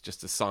that it's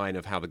just a sign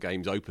of how the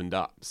game's opened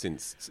up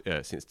since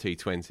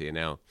T20 and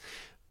now.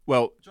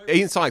 Well,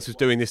 Ian Sykes was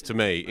doing this to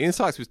me. Ian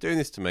Sykes was doing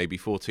this to me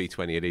before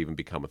T20 had even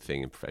become a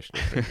thing in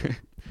professional cricket.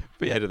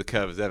 But ahead of the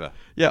curve as ever.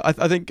 Yeah,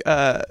 I think.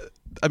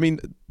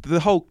 The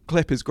whole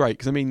clip is great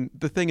because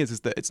the thing is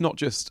that it's not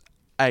just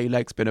a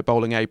leg spinner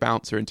bowling a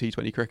bouncer in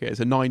T20 cricket. It's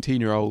a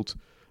 19-year-old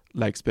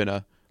leg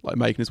spinner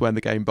making his way in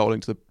the game,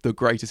 bowling to the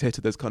greatest hitter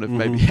there's kind of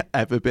maybe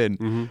ever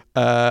been,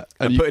 and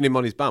putting him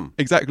on his bum.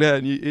 Exactly,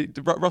 and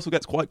Russell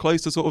gets quite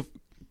close to sort of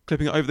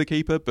clipping it over the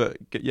keeper, but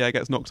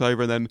gets knocked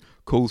over and then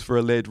calls for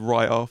a lid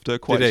right after,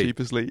 quite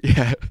sheepishly.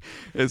 Yeah,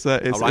 it's I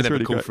never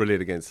really called great. for a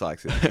lid against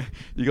Sykes.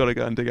 You got to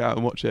go and dig out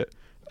and watch it.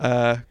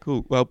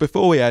 Cool. Well,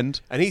 before we end,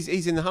 and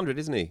he's in the 100,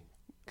 isn't he,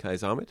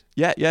 Qais Ahmed?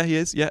 Yeah, he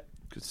is. Yeah,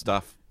 good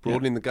stuff.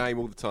 Broadening the game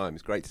all the time.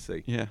 It's great to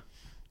see. Yeah.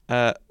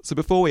 So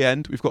before we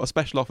end, we've got a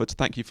special offer to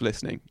thank you for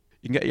listening.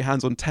 You can get your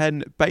hands on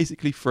 10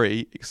 basically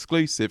free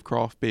exclusive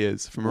craft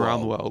beers from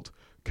around the world,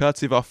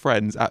 courtesy of our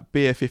friends at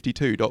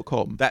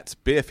beer52.com. That's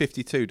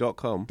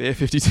beer52.com.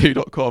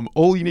 Beer52.com.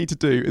 All you need to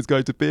do is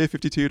go to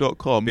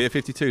beer52.com.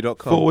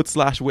 Beer52.com.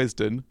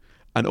 /Wisden.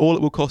 And all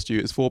it will cost you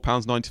is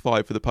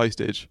 £4.95 for the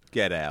postage.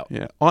 Get out.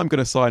 Yeah, I'm going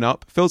to sign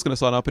up. Phil's going to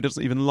sign up. He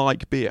doesn't even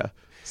like beer.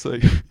 So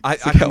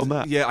get on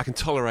that. Yeah, I can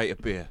tolerate a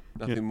beer.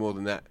 Nothing more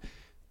than that.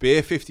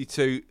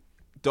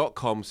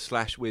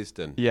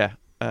 Beer52.com/Wisden. Yeah.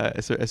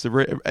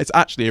 It's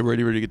actually a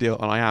really, really good deal,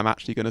 and I am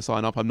actually going to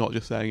sign up. I'm not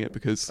just saying it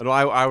because... And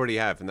I already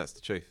have, and that's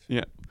the truth.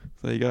 Yeah,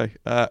 so there you go.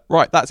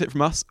 Right, that's it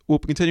from us. We'll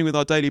be continuing with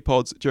our daily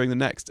pods during the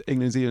next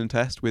England-Zealand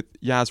test with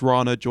Yaz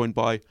Rana, joined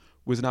by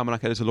Wisden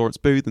Almanac editor Lawrence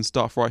Booth and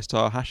staff writer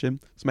Tahar Hashim.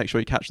 So make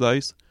sure you catch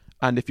those.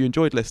 And if you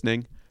enjoyed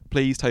listening,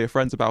 please tell your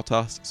friends about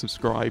us,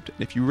 subscribed,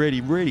 and if you really,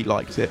 really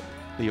liked it,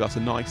 leave us a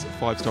nice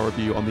 5-star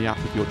review on the app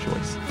of your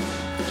choice.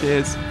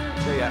 Cheers.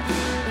 See ya.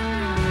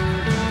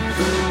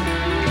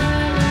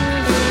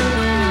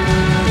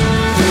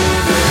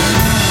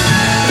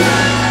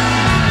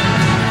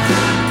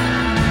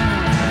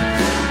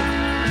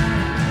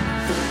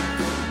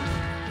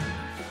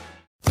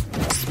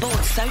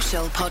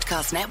 Official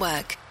Podcast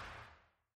Network.